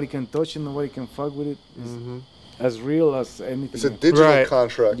 Nobody can touch it. Nobody can fuck with it. It's as real as anything. It's a digital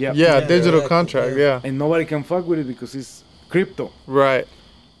contract. Yeah, digital contract. Yeah. And nobody can fuck with it because it's crypto. Right.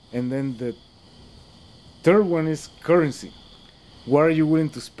 And then the third one is currency. What are you willing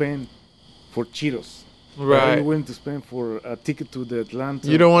to spend for Cheetos? Right. What are you willing to spend for a ticket to the Atlanta?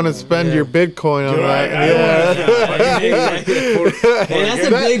 You don't want to spend your Bitcoin on that. That's a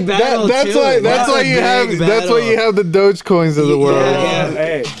big battle. That's why you have the Dogecoins of the world. Yeah.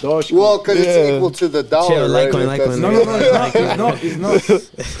 Hey, Dogecoin. Well, because it's equal to the dollar, right? No,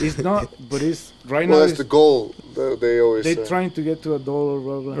 it's not. But it's right now. Well, that's the goal. They always say. They're trying to get to $1,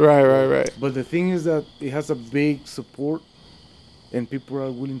 blah, blah. Right. But the thing is that it has a big support. And people are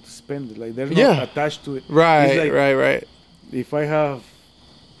willing to spend it. Like, they're not attached to it. Right, like, right. If I have,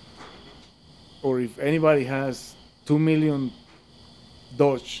 or if anybody has 2 million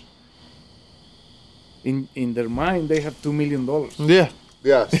Doge, in their mind, they have $2 million. Yeah.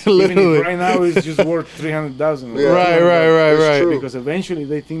 Yes. Even if right now it's just worth 300,000. Yeah. Right. Because eventually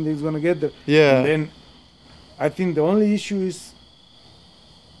they think they're going to get there. Yeah. And then I think the only issue is,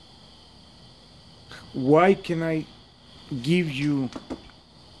 why can I give you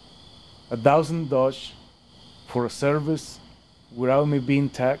 $1,000 for a service without me being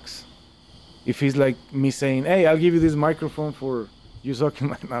taxed? If it's like me saying, hey, I'll give you this microphone for you sucking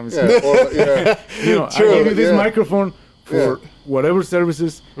my name. You know, I'll give you this microphone for whatever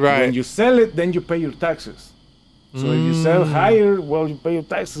services. Right. When you sell it, then you pay your taxes. So if you sell higher, well, you pay your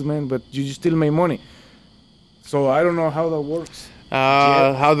taxes, man, but you still make money. So I don't know how that works.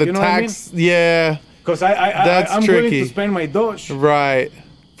 How the tax, Because I'm tricky. willing to spend my Doge. Right.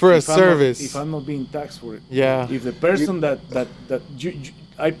 For a service. If I'm not being taxed for it. Yeah. If the person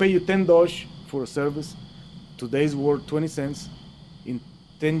I pay you 10 Doge for a service, today's worth 20 cents. In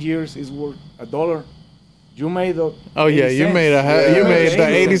 10 years, it's worth $1. You made the. Oh yeah, you made the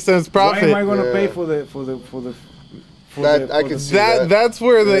 80 cents profit. Why am I going to pay for the That's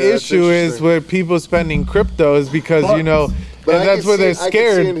where the issue is with people spending crypto, is because and that's where they're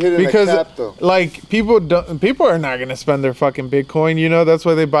scared, because like people are not gonna spend their fucking Bitcoin. That's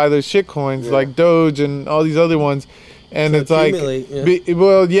why they buy those shit coins like Doge and all these other ones, and it's like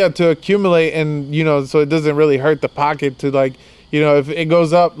to accumulate, and so it doesn't really hurt the pocket to like if it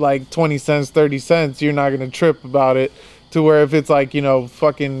goes up like 20 cents, 30 cents, you're not gonna trip about it. To where if it's like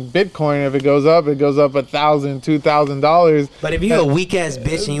fucking Bitcoin, if it goes up $1,000, $2,000. But if you're a weak ass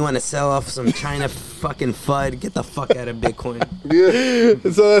bitch and you want to sell off some China fucking FUD, get the fuck out of Bitcoin. Yeah.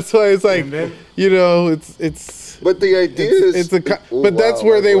 So that's why it's like it's. But the idea is. But that's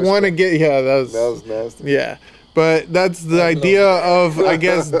where they want to get. Yeah, that was nasty. Yeah. But that's the idea of, I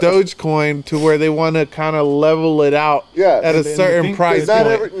guess, Dogecoin, to where they want to kind of level it out at a certain price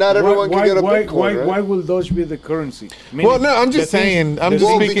point. Not everyone can get a Bitcoin, right? Why will Doge be the currency? Well, no, I'm just saying. I'm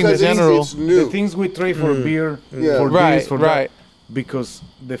just speaking in general. The things we trade for beer, for this, for that, because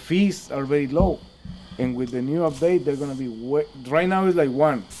the fees are very low. And with the new update, they're going to be... right now, it's like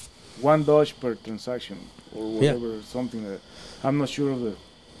one Doge per transaction or whatever, something like that. I'm not sure of the...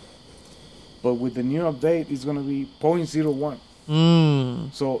 But with the new update, it's gonna be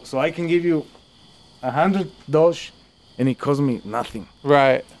 0.01. So I can give you 100 Doge, and it costs me nothing.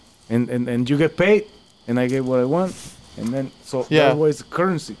 Right. And you get paid, and I get what I want, and then that way it's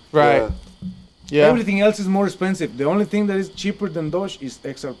currency. Right. Yeah. Everything else is more expensive. The only thing that is cheaper than Doge is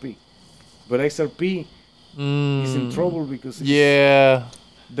XRP, but XRP is in trouble because they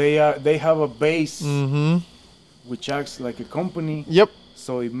have a base which acts like a company. Yep.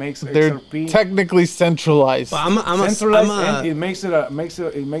 So it makes they're XRP technically centralized. And it makes it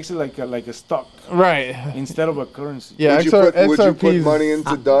like a stock, right? Instead of a currency. Yeah, would you put money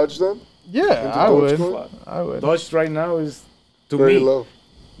into Doge then? Yeah, I would. Doge right now is very low.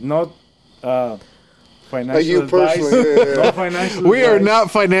 Not financial you advice. Personally, not financial we advice. are not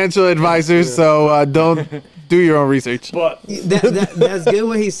financial advisors, so don't do your own research. But that's good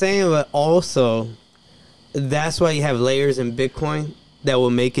what he's saying, but also that's why you have layers in Bitcoin that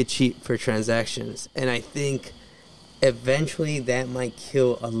will make it cheap for transactions. And I think eventually that might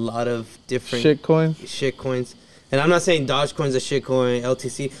kill a lot of different shitcoins. And I'm not saying Dogecoin's a shitcoin,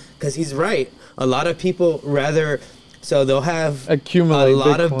 LTC, because he's right. A lot of people they'll have accumulate a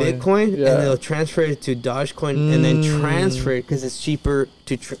lot Bitcoin. Of Bitcoin and they'll transfer it to Dogecoin and then transfer it because it's cheaper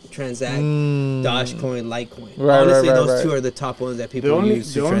to transact Dogecoin, Litecoin. Right, honestly, those two are the top ones that people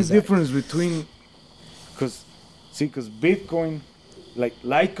use to transact. The only difference between, because Bitcoin, like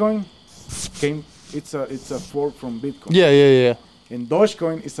Litecoin, it's a fork from Bitcoin. Yeah. And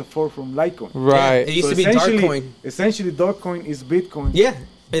Dogecoin is a fork from Litecoin. Right. Yeah, it used to be Darkcoin. Essentially, Darkcoin is Bitcoin. Yeah,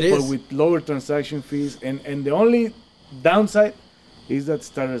 it is. But with lower transaction fees. And the only downside is that it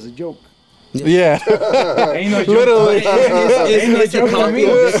started as a joke. Yeah. Ain't no joke. Literally. It's a copy of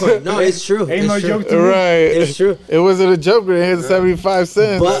Bitcoin. No, it's true. Ain't no joke to me. Right. It's true. It wasn't a joke when it hit 75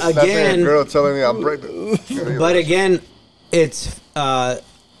 cents. But again, that girl telling me I'm pregnant. But again, it's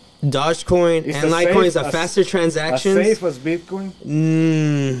Dogecoin and Litecoin is a faster transaction. As safe as Bitcoin?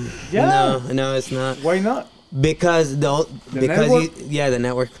 No, it's not. Why not? Because the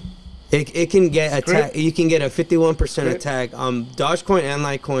network. It can get attacked. You can get a 51% attack on Dogecoin and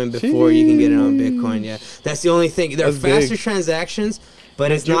Litecoin before you can get it on Bitcoin. Yeah, that's the only thing. There are faster transactions,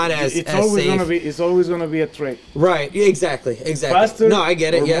 but it's not as safe. It's always gonna be a trade. Right. Exactly. Faster. No, I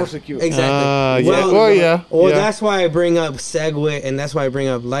get it. More secure. Exactly. That's why I bring up Segwit, and that's why I bring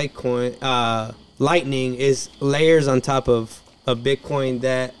up Litecoin. Lightning is layers on top of Bitcoin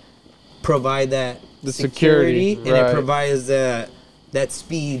that provide that security and it provides that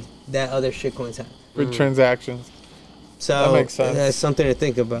speed that other shitcoins have for transactions. So that makes sense. That's something to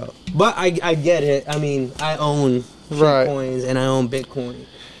think about. But I get it. I mean, I own shitcoins and I own Bitcoin,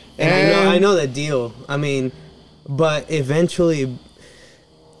 and I know the deal. I mean, but eventually,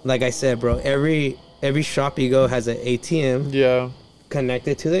 like I said, bro, every shop you go has an ATM.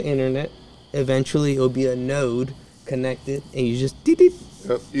 Connected to the internet. Eventually, it'll be a node connected, and you just you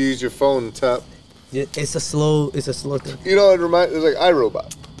use your phone and tap. It's a slow thing. You know, it's like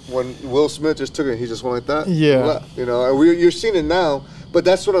iRobot. When Will Smith just took it, he just went like that. Yeah. You know, you're seeing it now, but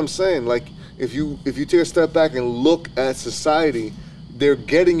that's what I'm saying. Like, if you take a step back and look at society, they're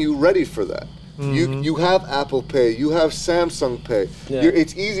getting you ready for that. You have Apple Pay, you have Samsung Pay.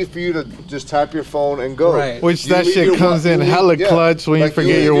 It's easy for you to just tap your phone and go. Right. Which that shit comes in hella clutch when you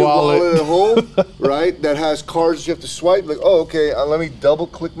forget your wallet. At home, right? That has cards you have to swipe. Like, oh, okay, let me double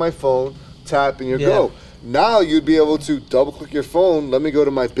click my phone, tap, and you go. Now you'd be able to double click your phone. Let me go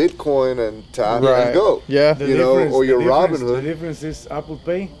to my Bitcoin and tap and go. Yeah, or your Robinhood. The difference is Apple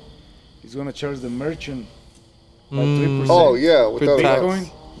Pay is gonna charge the merchant like 3%. Oh yeah, without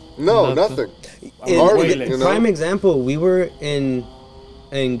Bitcoin. No, nothing. Prime example: we were in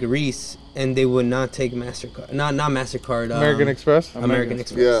Greece and they would not take MasterCard. Not MasterCard. American Express. American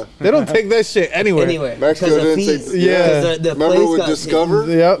Express. Yeah. They don't take that shit anywhere. Mexico didn't take. The remember with Discover?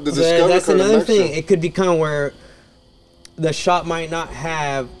 Yep. The Discover that's card another in Mexico. thing. It could become where the shop might not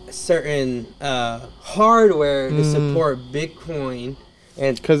have certain hardware to support Bitcoin.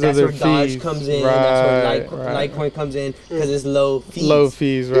 And that's where Doge comes in. That's where Litecoin comes in because it's low fees. Low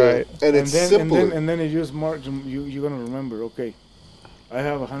fees, right? Yeah. And it's simple. And then if you smart, you're gonna remember. Okay, I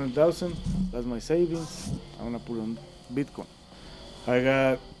have 100,000. That's my savings. I'm gonna put on Bitcoin. I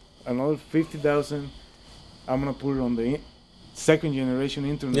got another 50,000. I'm gonna put it on the second generation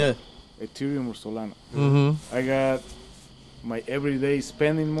internet, Ethereum or Solana. Mm-hmm. I got my everyday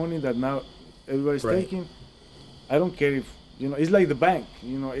spending money that now everybody's taking. I don't care if, it's like the bank.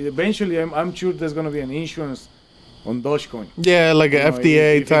 Eventually I'm sure there's gonna be an insurance on Dogecoin. Yeah, like an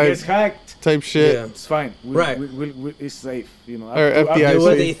FDA if it gets hacked, type shit. Yeah. It's fine. It's safe. Or FDIC.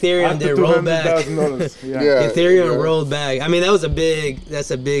 With Ethereum, they rolled back. Ethereum rolled back. I mean, that's a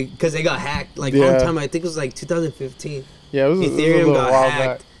big, because they got hacked. Like one time, I think it was like 2015. Yeah, Ethereum got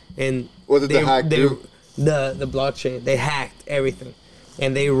hacked, and what did the hack do? The blockchain, they hacked everything,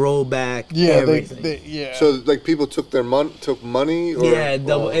 and they rolled back everything. So like people took money. Or,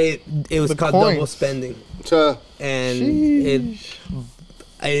 it was called double spending. And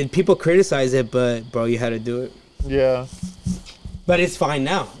people criticize it, but bro, you had to do it. Yeah. But it's fine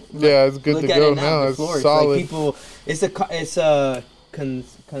now. Yeah, it's good to go now. It's solid. Like people, it's a ¿cómo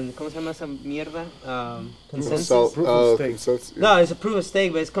se llama esa mierda? Consensus. Consensus. No, it's a proof of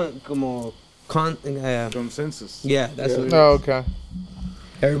stake, but it's como consensus. Yeah, that's what it is. Oh, okay.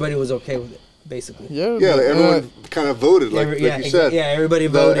 Everybody was okay with it, basically. Yeah, like everyone kind of voted, like you said. Yeah, everybody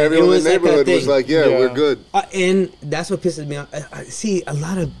voted. Everyone in the neighborhood was like, we're good. And that's what pisses me off. See, a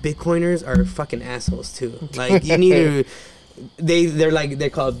lot of Bitcoiners are fucking assholes too. Like, you need to... They're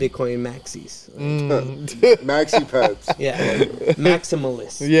called Bitcoin maxis. Maxi pads. Yeah.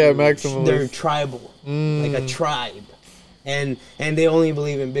 Maximalists. Yeah, maximalists. They're tribal. Like a tribe. And they only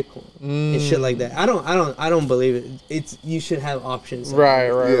believe in Bitcoin and shit like that. I don't believe it. You should have options.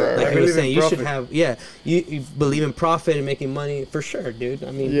 Right. Like you were saying, you should have you believe in profit and making money for sure, dude. I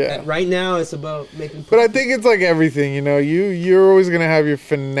mean, right now it's about making profit. But I think it's like everything, you're always gonna have your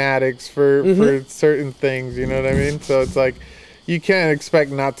fanatics for certain things, you know what I mean? So it's like you can't expect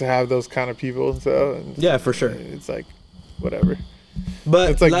not to have those kind of people. So yeah, for sure. It's like whatever.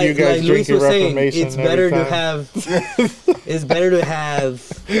 But it's like you guys drinking Reformation. It's better to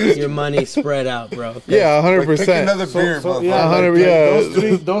have your money spread out, bro. Yeah, 100%. Pick another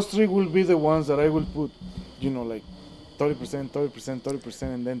beer, Those three will be the ones that I will put, like 30%,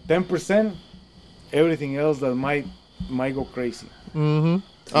 and then 10%. Everything else that might go crazy.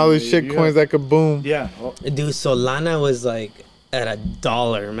 All these shit coins that could boom. Yeah. Dude, Solana was like at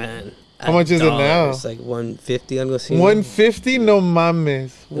 $1, man. How much is it now? It's like 150. I'm gonna see. 150? No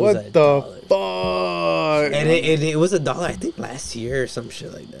mames. What the fuck? And it was $1, I think, last year or some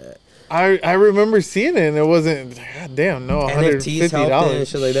shit like that. I remember seeing it, and it wasn't. God damn, no. NFTs helped and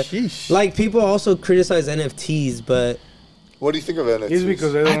shit like that. Sheesh. Like people also criticize NFTs, but what do you think of NFTs? It's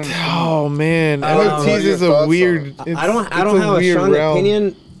because I don't. Oh man, NFTs is a weird. I don't have a strong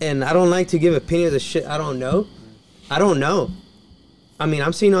opinion, and I don't like to give opinions of shit I don't know. I mean,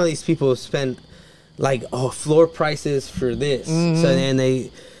 I'm seeing all these people spend like floor prices for this. So then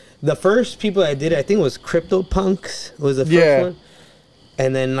the first people that did it, I think, was CryptoPunks was the first one,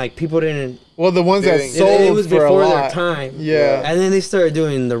 and then like people didn't. Well, the ones that sold it was for before a lot. their time. Yeah. And then they started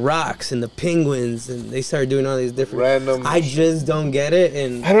doing the rocks and the penguins, and they started doing all these different random. I just don't get it,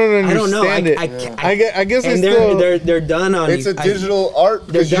 and I don't I understand don't know. I guess and they're done on. It's a digital art.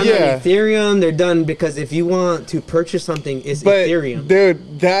 They're done on Ethereum. They're done because if you want to purchase something, it's Ethereum. Dude,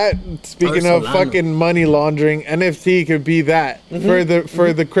 speaking of fucking money laundering, NFT could be that for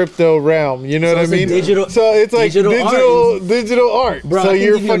the crypto realm. You know what I mean? So it's like digital art. Bro, so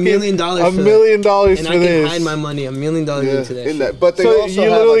you're fucking $1 million. $1 million and for I this. can hide my money $1 million into that. But they so also you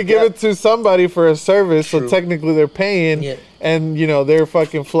literally give it to somebody for a service, so technically they're paying, and they're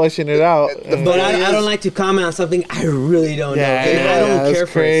fucking flushing it out. But I don't like to comment on something I really don't know, and I don't care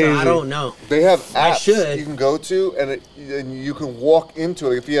for it, so I don't know. They have apps you can go to, and you can walk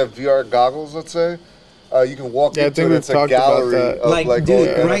into it. If you have VR goggles, let's say, you can walk into it. It's a gallery of like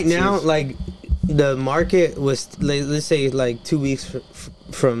dude, right now, like the market was, let's say, like 2 weeks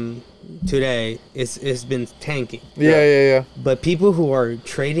from today, it's been tanking. Yeah. But people who are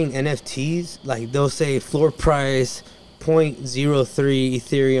trading NFTs, like they'll say floor price 0.03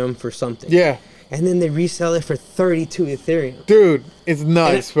 Ethereum for something. Yeah. And then they resell it for 32 Ethereum. Dude, it's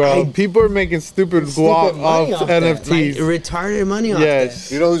nuts, bro. People are making stupid guap off NFTs. Like, retarded money off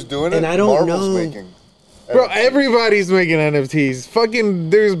that. You know who's doing it? And I don't Marvel's know. making. Bro, everybody's making NFTs. Fucking,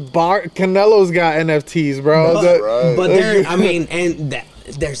 Canelo's got NFTs, bro. But there, I mean,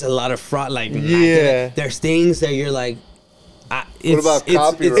 there's a lot of fraud. Like, there's things that you're like, what about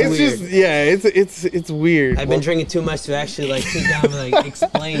copyright? It's just, it's weird. I've been drinking too much to actually like sit down and like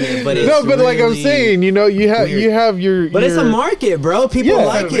explain it. But like I'm saying, you have your. But it's a market, bro. People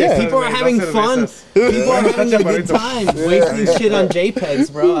like it. People are having fun. People are having a good time, wasting shit on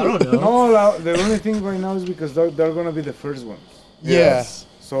JPEGs, bro. I don't know. No, the only thing right now is because they're gonna be the first ones. Yes.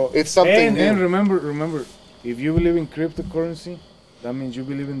 So it's something. And remember, if you believe in cryptocurrency, that means you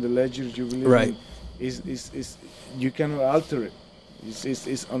believe in the ledgers. You believe Right. in is you cannot alter it.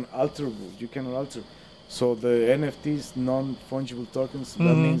 It's unalterable. You cannot alter. So the NFTs, non-fungible tokens, that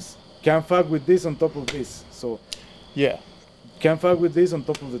means can't fuck with this on top of this. So Yeah. can't fuck with this on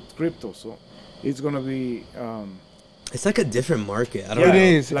top of the crypto. So it's gonna be. It's like a different market. I don't Yeah, know.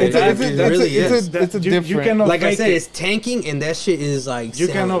 It is. Like It's a, that, it's a, it it's really a, is. it's a, it's a You different. cannot Like I fake said, it. it's tanking, and that shit is like You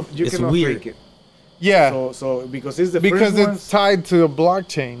selling. you It's cannot weird. fake it. yeah. So because it's the Because first it's ones. tied to a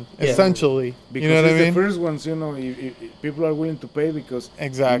blockchain, Yeah. essentially. Because You know what I it's mean? the first ones, you know, people are willing to pay because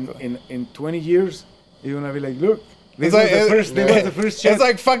Exactly. in 20 years you're gonna be like, look, this It's was like- the first. This was the first chance. It's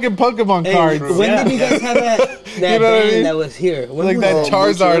like fucking Pokemon Hey, cards. when Yeah. did you guys have that You know what I band mean? that was here? When Like was that Oh,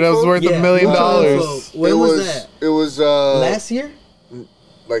 Charizard that was Mucho worth Yeah, $1 million. Mucho Info. When it was was that? it was Last year?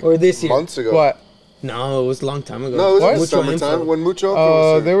 like or this year? months ago. What? No, it was a long time ago. No, it was in What? the Mucho summertime Info. when Mucho Info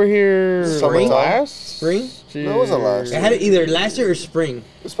was here. They were here Spring? last Spring? No, it wasn't last It had it either last year or spring.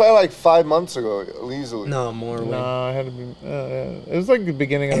 It was probably like 5 months ago, easily. No, more. No, way. it had to be. It was like the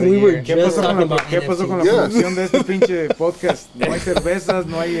beginning of And the we were year. ¿Qué just pasó con talking la, about ¿qué pasó con la Yeah. promoción de este pinche podcast? No hay cervezas,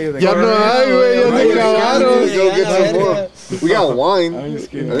 no hay. Ya no hay, güey, ya Right, se we acabaron. gotta go get some more. We got wine. I'm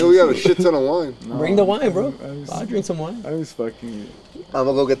just kidding. I think we have a shit ton of wine. Bring the wine, bro. I was- I'll drink some wine. I was fucking. I'm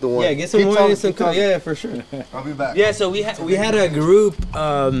gonna go get the wine. Yeah, get some Keep wine talking, and some keep talking. yeah, for sure. I'll be back. Yeah, so we had a group,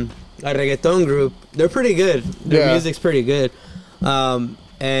 a reggaeton group. They're pretty good. Their Yeah. music's pretty good.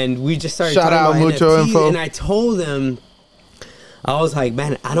 And we just started Shout talking out about Mucho NFTs, Info. and I told them, I was like,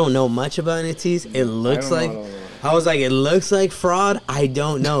 man, I don't know much about NFTs. It looks don't know, like, I don't know. I was like, it looks like fraud. I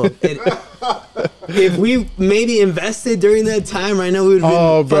don't know. If we maybe invested during that time, right now we would have been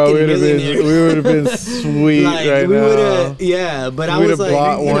Oh, bro, fucking we would have been millionaires. sweet Like right we would now. have, yeah. But I We'd was have like,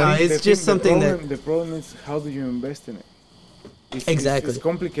 bought you know, one. it's just something that. The problem is how do you invest in it? Exactly. It's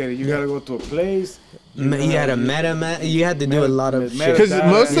complicated. You gotta go to a place. You had a you had to do a lot of Meta- shit. Because Yeah,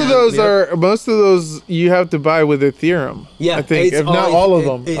 most yeah. of those Yeah. are you have to buy with Ethereum. Yeah, I think it's if not all- all of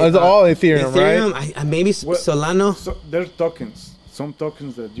them, it's all Ethereum, right? Maybe Well, Solano, So there are tokens, some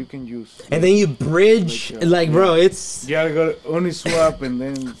tokens that you can use. and then you bridge, Like, bro. It's You gotta go to Uniswap and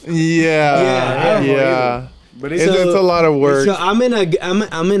then. Yeah, Yeah, yeah. But It's, it's it's a lot of work. So I'm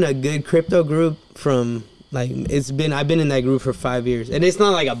in a good crypto group from like I've been in that group for 5 years, and it's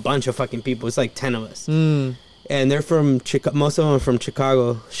not like a bunch of fucking people. It's like 10 of us, and they're from Chicago. Most of them are from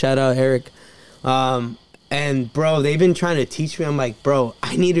Chicago. Shout out Eric. And bro, they've been trying to teach me. I'm like, bro,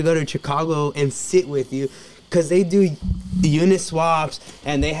 I need to go to Chicago and sit with you. Cause they do unit swaps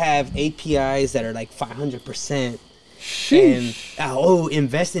and they have APIs that are like 500%. And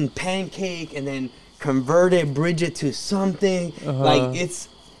invest in Pancake and then convert it, bridge it to something. Like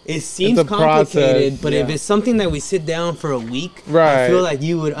it seems a complicated, process, but if yeah. it's something that we sit down for a week, I Right. feel like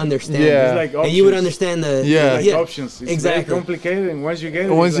you would understand. Yeah. it. It's like And you would options. understand the Yeah. like options. It's exactly. very complicated, and once you get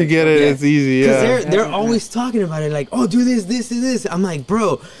it, Once it's you like, get it, yeah. it's easy. Because Yeah. they're always talking about it, like, oh, do this, this, and this. I'm like,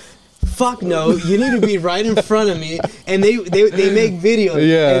 bro, fuck no. You need to be right in front of me. And they make videos.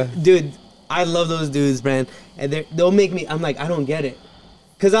 Yeah. And, dude, I love those dudes, man. And they'll make me. I'm like, I don't get it.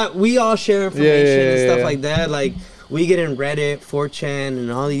 Because we all share information and stuff yeah. like that. Like, we get in Reddit, 4chan, and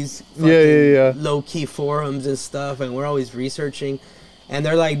all these Yeah. low-key forums and stuff. And we're always researching. And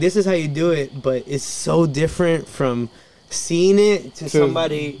they're like, this is how you do it. But it's so different from seeing it to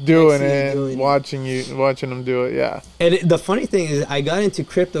somebody doing next to you it, doing it. watching them do it. Yeah. And the funny thing is, I got into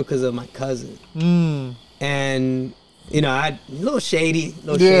crypto because of my cousin. And, you know, I a little shady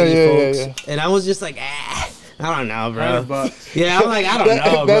folks. Yeah. And I was just like, I don't know, bro. $100. Yeah, I'm like, I don't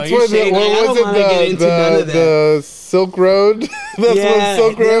know, bro. That's You're what shady. Like, I what don't was want to get it? into none of that. The Silk Road. That's when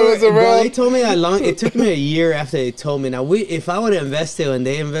Silk Road was Bro, they around. told me it took me a year after they told me. Now, if I would have invested when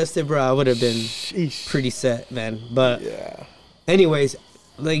they invested, bro, I would have been Sheesh. pretty set, man. But Yeah. anyways,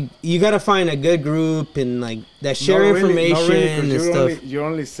 like, you gotta find a good group and like that share Not really, information 'cause and stuff. you're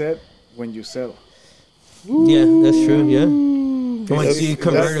only set when you sell. Yeah, that's true. Yeah. Once you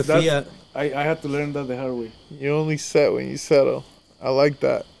convert to that's- fiat. I had to learn that the hard way. You only set when you settle. I like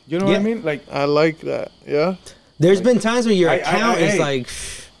that. You know what Yeah. I mean? Like, I like that. Yeah. There's been times where your I- account is hey. like,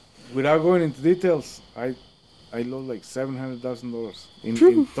 without going into details, I lost like $700,000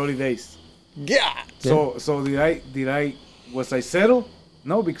 in 30 days. Yeah. So was I settle?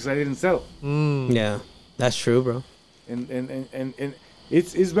 No, because I didn't settle. yeah, that's true, bro. And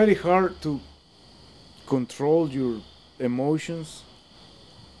it's very hard to control your emotions.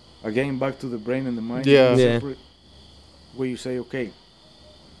 Again, back to the brain and the mind. Yeah. Yeah. Where you say, okay,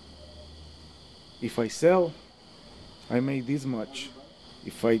 if I sell, I make this much.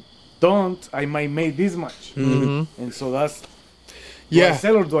 If I don't, I might make this much. Mm-hmm. And so that's Do I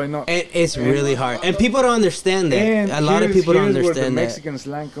sell or do I not? And it's really hard. And people don't understand that. And a lot of people don't understand where the that. Mexican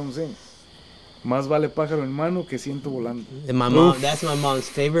slang comes in. Más vale pájaro en mano que ciento volando. And that's my mom's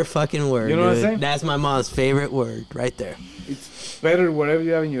favorite fucking word. You know what I'm saying? That's my mom's favorite word right there. It's better whatever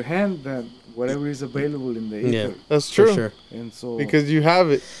you have in your hand than whatever is available in the ether. Yeah, that's true. For sure. And so because you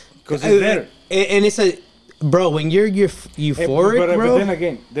have it. Because it's there. And it's bro, when you're euphoric, bro. But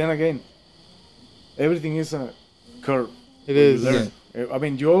then again, everything is a curve. It is. You learn. Yeah. I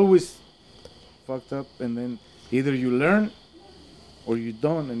mean, you always fucked up, and then either you learn or you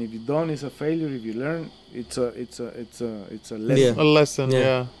don't. And if you don't, it's a failure. If you learn, it's a lesson. Yeah. A lesson.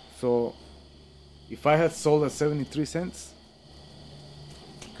 Yeah. So, if I had sold at 73 cents,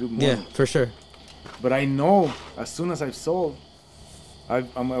 good money. Yeah, for sure. But I know as soon as I've sold, I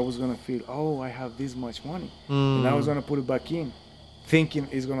was gonna feel, I have this much money, and I was gonna put it back in, thinking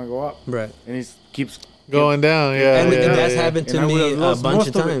it's gonna go up. Right. And it keeps going down. Yeah. And that's happened to me a bunch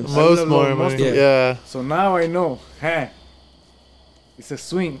of times. Most more money. Yeah. So now I know, it's a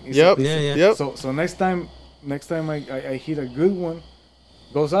swing. Yep. So next time I hit a good one,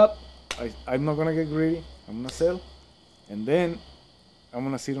 goes up, I'm not gonna get greedy. I'm gonna sell, and then I'm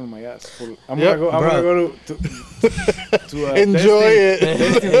gonna sit on my ass. I'm gonna go to enjoy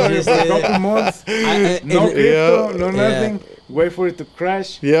it for a couple months. No crypto, no nothing. Wait for it to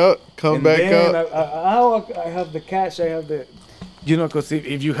crash. Yep. Come back up. I have the cash. I have the, because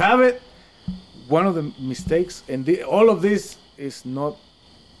if you have it, one of the mistakes, and all of this is not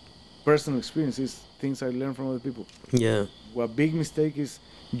personal experience. It's things I learned from other people. Yeah. What big mistake is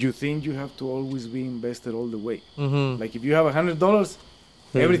you think you have to always be invested all the way. Mm-hmm. Like if you have $100,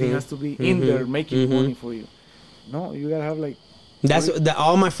 everything has to be in there making money for you. No, you gotta have like. That's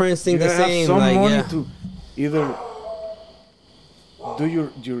all my friends think the same. You gotta have some money to either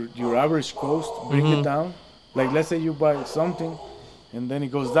do your average cost, bring it down. Like let's say you buy something, and then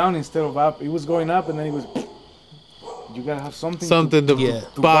it goes down instead of up. It was going up, and then it was. You gotta have something to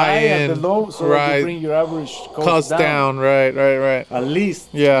buy in at the low, so that you bring your average cost down. Right. At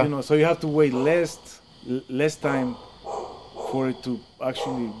least, so you have to wait less time for it to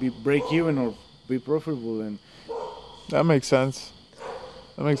actually be break even or be profitable, and that makes sense.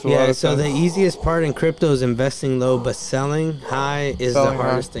 That makes a lot of sense. So the easiest part in crypto is investing low, but selling high is the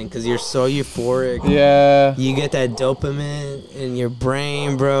hardest thing because you're so euphoric. Yeah. You get that dopamine in your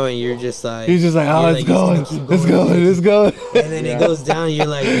brain, bro, and you're just like... You're just like, it's going. It's going. And then it goes down, you're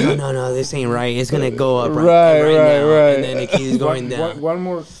like, no, this ain't right. It's going to go up right now. And then it keeps going down. One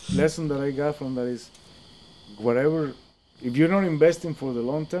more lesson that I got from that is whatever... If you're not investing for the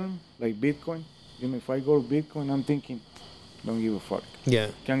long term, like Bitcoin, if I go to Bitcoin, I'm thinking, don't give a fuck.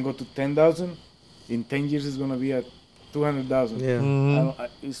 Yeah. Can go to 10,000. In 10 years, it's gonna be at 200,000. Yeah. Mm-hmm.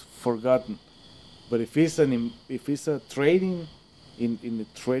 It's forgotten. But if it's a trading, in the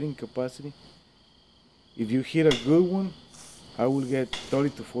trading capacity, if you hit a good one, I will get 30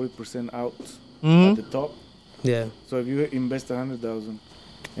 to 40% out at the top. Yeah. So if you invest 100,000,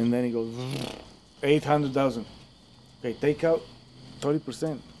 and then it goes 800,000. Okay, take out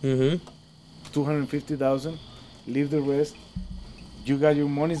 30%. 250,000. Leave the rest. You got your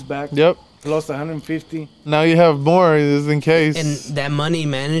money's back. Yep. Plus 150. Now you have more just in case. And that money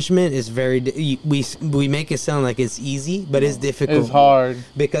management is we make it sound like it's easy, but it's difficult. It's hard.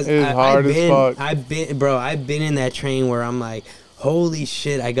 Because I've been in that train where I'm like, holy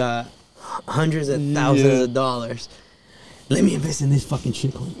shit, I got hundreds of thousands of dollars. Let me invest in this fucking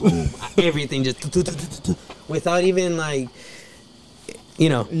shit. Everything just without even like,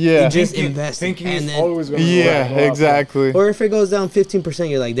 just invest. Thinking and it's then, always going to go up. Exactly. Or if it goes down 15%,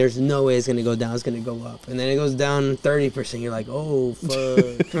 you're like, there's no way it's going to go down. It's going to go up. And then it goes down 30%. You're like, oh,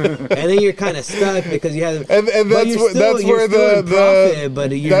 fuck. And then you're kind of stuck because you have... And that's where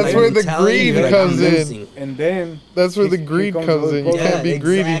the greed comes in. And then... That's where the greed comes in. You can't be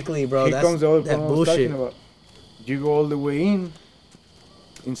greedy. Exactly, bro. Here comes the other that problem I was talking about. You go all the way in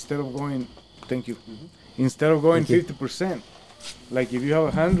instead of going... Thank you. Instead of going 50%. Like if you have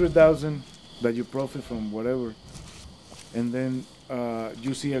 100,000 that you profit from whatever, and then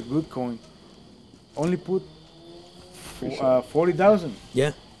you see a good coin, only put 40,000.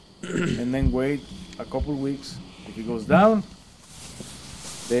 Yeah. And then wait a couple weeks. If it goes down,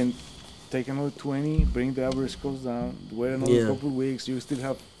 then take another 20, bring the average cost down. Wait another couple weeks, you still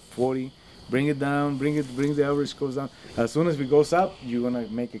have 40. Bring it down, bring the average cost down. As soon as it goes up, you're gonna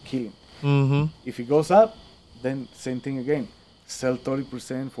make a killing. If it goes up, then same thing again. Sell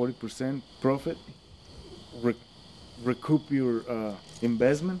 30%, 40% profit. Recoup your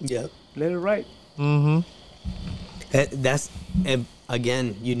investment. Yep. Let it ride. That's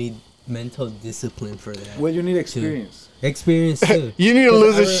again. You need mental discipline for that. Well, you need experience. Experience too. You need to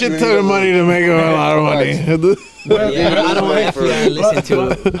lose a shit ton of money to make a lot of money. Well, Yeah, I don't want to listen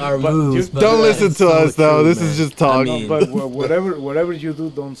to our moves. But Don't listen to us though. This is just talk. I mean- But whatever you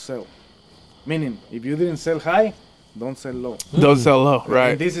do, don't sell. Meaning, if you didn't sell high, don't sell low. Don't sell low, And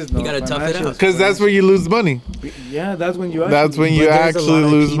right? this is You not gotta tough it financial out. Because that's where you lose money. Yeah, that's when you. That's when you But there's a actually lot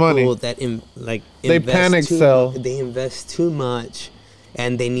of lose people money. That They invest panic too- sell. They invest too much,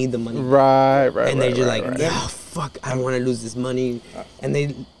 and they need the money. Right. And they're just right, like, right. yeah, fuck, I don't want to lose this money. And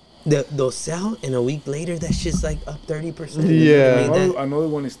they'll sell, and a week later, that shit's like up 30%. Yeah. Another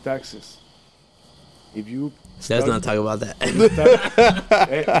one is taxes. If you Let's not talk about that.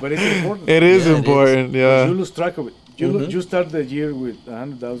 but it's important. It is Yeah, it is. important. You Yeah. lose track of it. You start the year with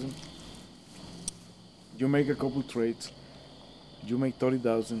 100,000. You make a couple trades. You make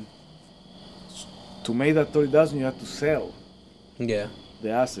 30,000. To make that 30,000, you have to sell Yeah. the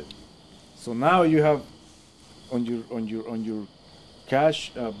asset. So now you have on your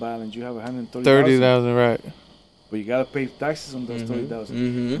cash balance, you have 130,000. 30,000, right. But you gotta pay taxes on those 30,000,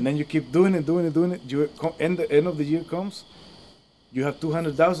 Mhm. and then you keep doing it. You the end of the year comes, you have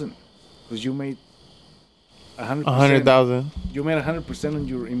 200,000 because you made 100%. 100,000 You made 100% on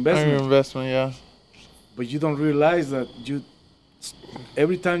your on investment, your investment, yeah. but you don't realize that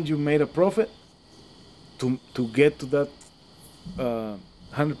every time you made a profit, to get to that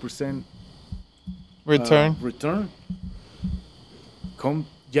 100% Return. come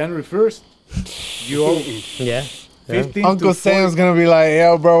January 1st, you owe Yeah. 15 Uncle to 40. Sam's gonna be like,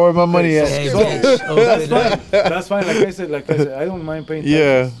 yo, bro, where my money at? Hey, So, bitch, open that's up. fine. That's fine. Like I said, I don't mind paying taxes.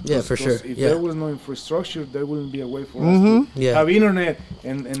 Yeah. Yeah, for sure. If Yeah. there was no infrastructure, there wouldn't be a way for Mhm. us to Yeah. have internet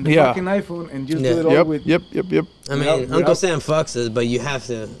and the Yeah. fucking iPhone and just Yeah. do it all Yep, with. yep. I mean, Without- Uncle Sam fucks us, but you have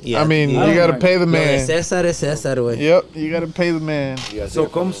to. Yeah. I mean, I you don't gotta mind. pay the Lo de man. César es César, güey. Yep, you gotta pay the man. Yeah, So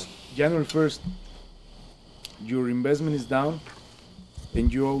comes January 1st, your investment is down,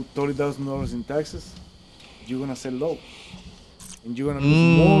 and you owe $30,000 in taxes. You're gonna sell low, and you're gonna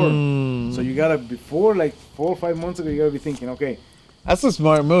lose more. So you gotta before like 4 or 5 months ago, you gotta be thinking, okay, That's a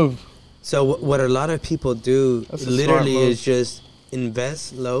smart move. So what a lot of people do That's a literally smart move. is just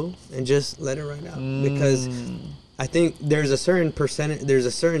invest low and just let it ride out because I think there's a certain percentage, there's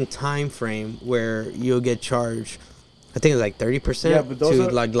a certain time frame where you'll get charged. I think it's like 30% Yeah, but those to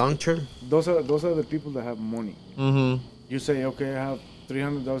are- like long term. those are the people that have money. Mm-hmm. You say, okay, I have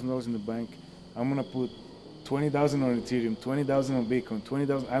 $300,000 in the bank. I'm gonna put 20,000 on Ethereum, 20,000 on Bitcoin,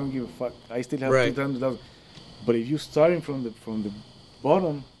 20,000. I don't give a fuck. I still have Right. 200,000. But if you're starting from the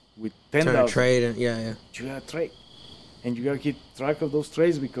bottom with Trying to 10,000, trade and yeah. you gotta trade, and you gotta keep track of those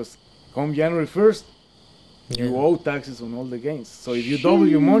trades because come January 1st, you Yeah. owe taxes on all the gains. So if you double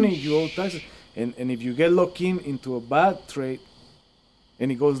your money, you owe taxes. And if you get locked into a bad trade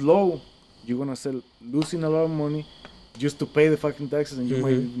and it goes low, you're gonna sell losing a lot of money just to pay the fucking taxes, and you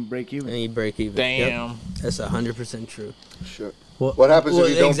might even break even. And you break even. Damn. Yep. That's 100% true. Shit. Well, What happens if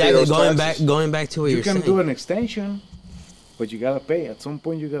you don't pay those going taxes? going back to what You you're can saying. do an extension, but you gotta pay. At some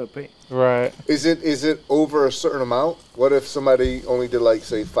point, you gotta pay. Right. Is it over a certain amount? What if somebody only did like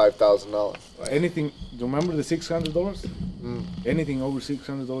say $5,000? Anything. Remember the $600? Mm. Anything over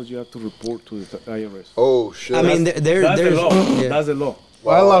 $600, you have to report to the IRS. Oh shit! I mean, That's there's the law. yeah. That's the law.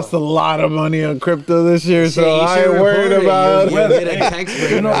 Well, I lost a lot of money on crypto this year, Shit, so you I should ain't worried report it. about You'll it. get a tax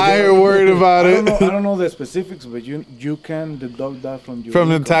break. I ain't worried about I it. don't know the specifics, but you can deduct that from your From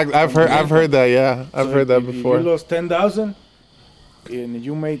the income. tax, I've heard that. Yeah, I've So heard that if before. you lost 10,000 and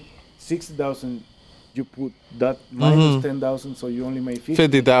you made 60,000, you put that minus 10,000, so you only made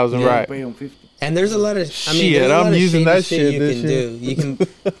 50,000, Yeah. right? Pay on 50. And there's a lot of Shit, there's a lot I'm of using shady that shit you this can year.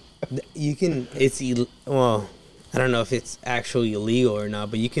 do. You can it's well, I don't know if it's actually illegal or not,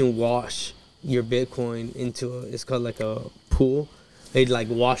 but you can wash your Bitcoin into it's called like a pool. It like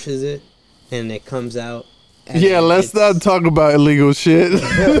washes it and it comes out. and Yeah, let's it's- not talk about illegal shit.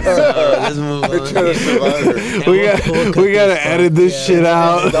 let's move on. Return of Survivor. And we we'll cut we gotta this edit part. this Yeah. shit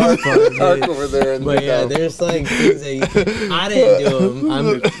out. Dark over there in But the yeah, there's like things that I didn't do them.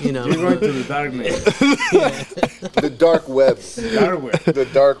 I'm, you know. You're going to the darkness. the dark web. Darwin. The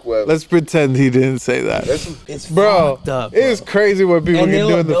dark web. Let's pretend he didn't say that. That's, It's Bro, fucked up, it is bro. crazy what people And can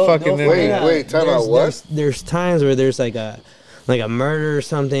do in the fucking they'll Wait, internet. wait, time out, what? There's times where there's like a murder or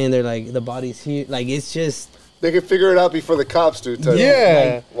something. And they're like the body's here. Like it's just they can figure it out before the cops do. Type.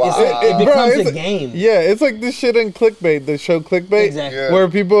 Yeah. Wow. It Bro, becomes it's a game. Yeah, it's like this shit in clickbait, the show clickbait, Exactly. Yeah. where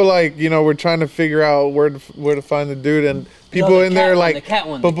people like, you know, we're trying to figure out where to find the dude, and people in there like the cat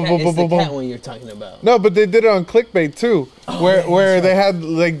one. The cat one you're talking about. No, but they did it on clickbait too, where they had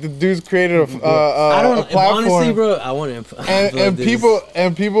like the dudes created a platform. Honestly, bro, I want to.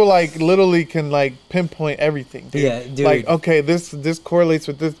 And people like literally can like pinpoint everything. Dude. Yeah, dude. Like okay, this correlates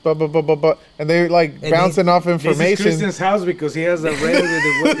with this, blah blah blah blah blah, and they're like bouncing off information. This is Christian's house because he has a red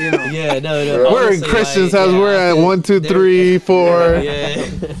with the, you know. Yeah, no. We're in Christian's house. We're at 1, 2, 3, 4. Yeah.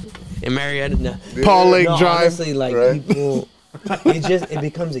 In Marietta, no. Paul Lake Drive. Honestly, like people, it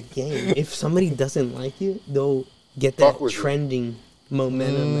becomes a game. If somebody doesn't like you, they'll get that trending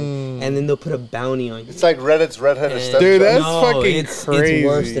momentum, and then they'll put a bounty on you. It's like Reddit's redheaded stepchild. Dude, that's fucking crazy. It's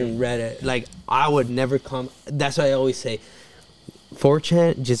worse than Reddit. Like I would never come. That's why I always say,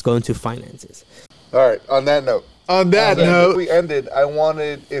 4chan, just go into finances. All right. On that note. If we ended, I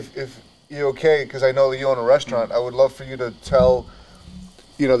wanted, if you're okay, because I know that you own a restaurant, I would love for you to tell,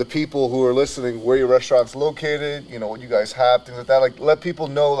 the people who are listening where your restaurant's located, what you guys have, things like that. Like, let people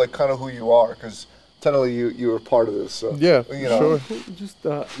know, like, kind of who you are, because technically you were part of this. So, yeah, sure. Just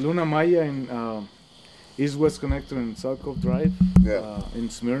Luna Maya in East West Connector in South Cove Drive in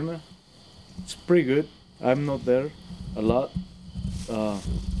Smyrna. It's pretty good. I'm not there a lot,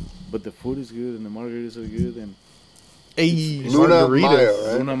 but the food is good and the margaritas are good. And Luna Maya,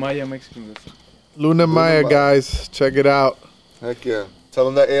 right? Luna Maya Mexican restaurant. Luna Maya, guys, check it out. Heck yeah. Tell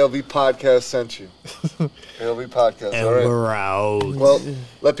them that ALV Podcast sent you. ALV Podcast, And all right. we're out. Well,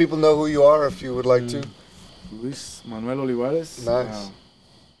 let people know who you are if you would like to. Luis Manuel Olivares. Nice.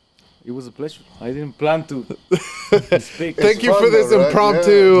 It was a pleasure. I didn't plan to speak. Thank you fun for this though, right?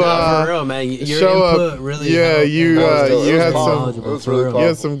 impromptu for real, man. Your show input up. really Yeah, helped, you man. you had powerful. some It was really you powerful.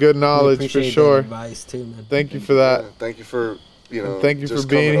 had some good knowledge for sure. Advice too, man. Thank you for that. Yeah, thank you for Thank you just for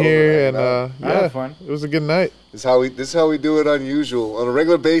being coming here, over and I had fun. it was a good night. This is how we do it unusual on a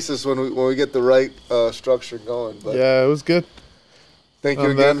regular basis when we get the right structure going. But Yeah, it was good. thank you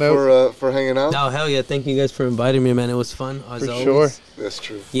on that again for hanging out. No, hell yeah. Thank you guys for inviting me, man. It was fun, as For always. sure. That's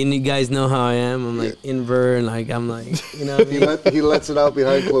true. You guys know how I am. I'm like invert, and like I'm like, what I mean? He lets it out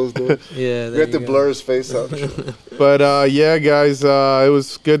behind closed doors. Yeah. We have to blur his face out. But yeah, guys, it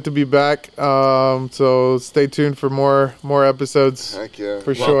was good to be back. So stay tuned for more episodes Heck yeah.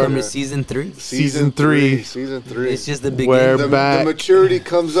 for Welcome sure. to season 3. Season 3. Season 3. It's just the We're beginning. back. The maturity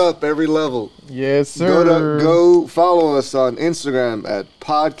comes up every level. Yes, sir. Go follow us on Instagram at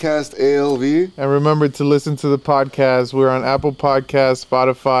PodcastALV. And remember to listen to the podcast. We're on Apple Podcasts,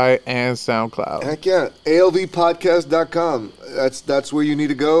 Spotify, and SoundCloud. Heck yeah. ALVpodcast.com. That's where you need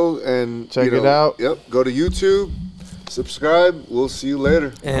to go and Check it out. Yep. Go to YouTube. Subscribe. We'll see you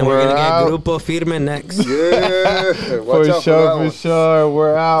later. And we're going to out. get Grupo Firme next. Yeah. Watch For out sure, for that for one. sure.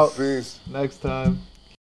 We're out. Peace. Next time.